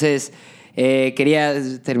 Entonces, quería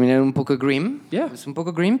terminar un poco grim. Es un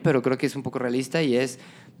poco grim, pero creo que es un poco realista y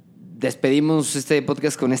despedimos este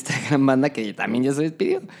podcast con esta gran banda que también ya se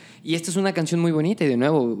despidió. Y esta es una canción muy bonita y de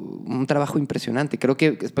nuevo, un trabajo impresionante. Creo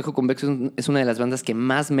que Espejo Convexo es una de las bandas que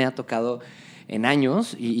más me ha tocado en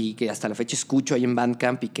años y que hasta la fecha escucho ahí en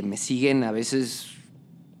Bandcamp y que me siguen a veces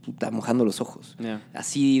mojando los ojos.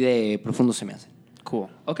 Así de profundo se me hace. Cool.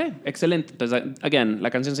 Ok, excelente. Entonces, again, la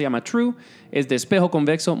canción se llama True, es de Espejo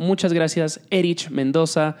Convexo. Muchas gracias, Erich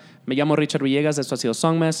Mendoza. Me llamo Richard Villegas, esto ha sido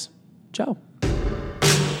Songmas. Chao.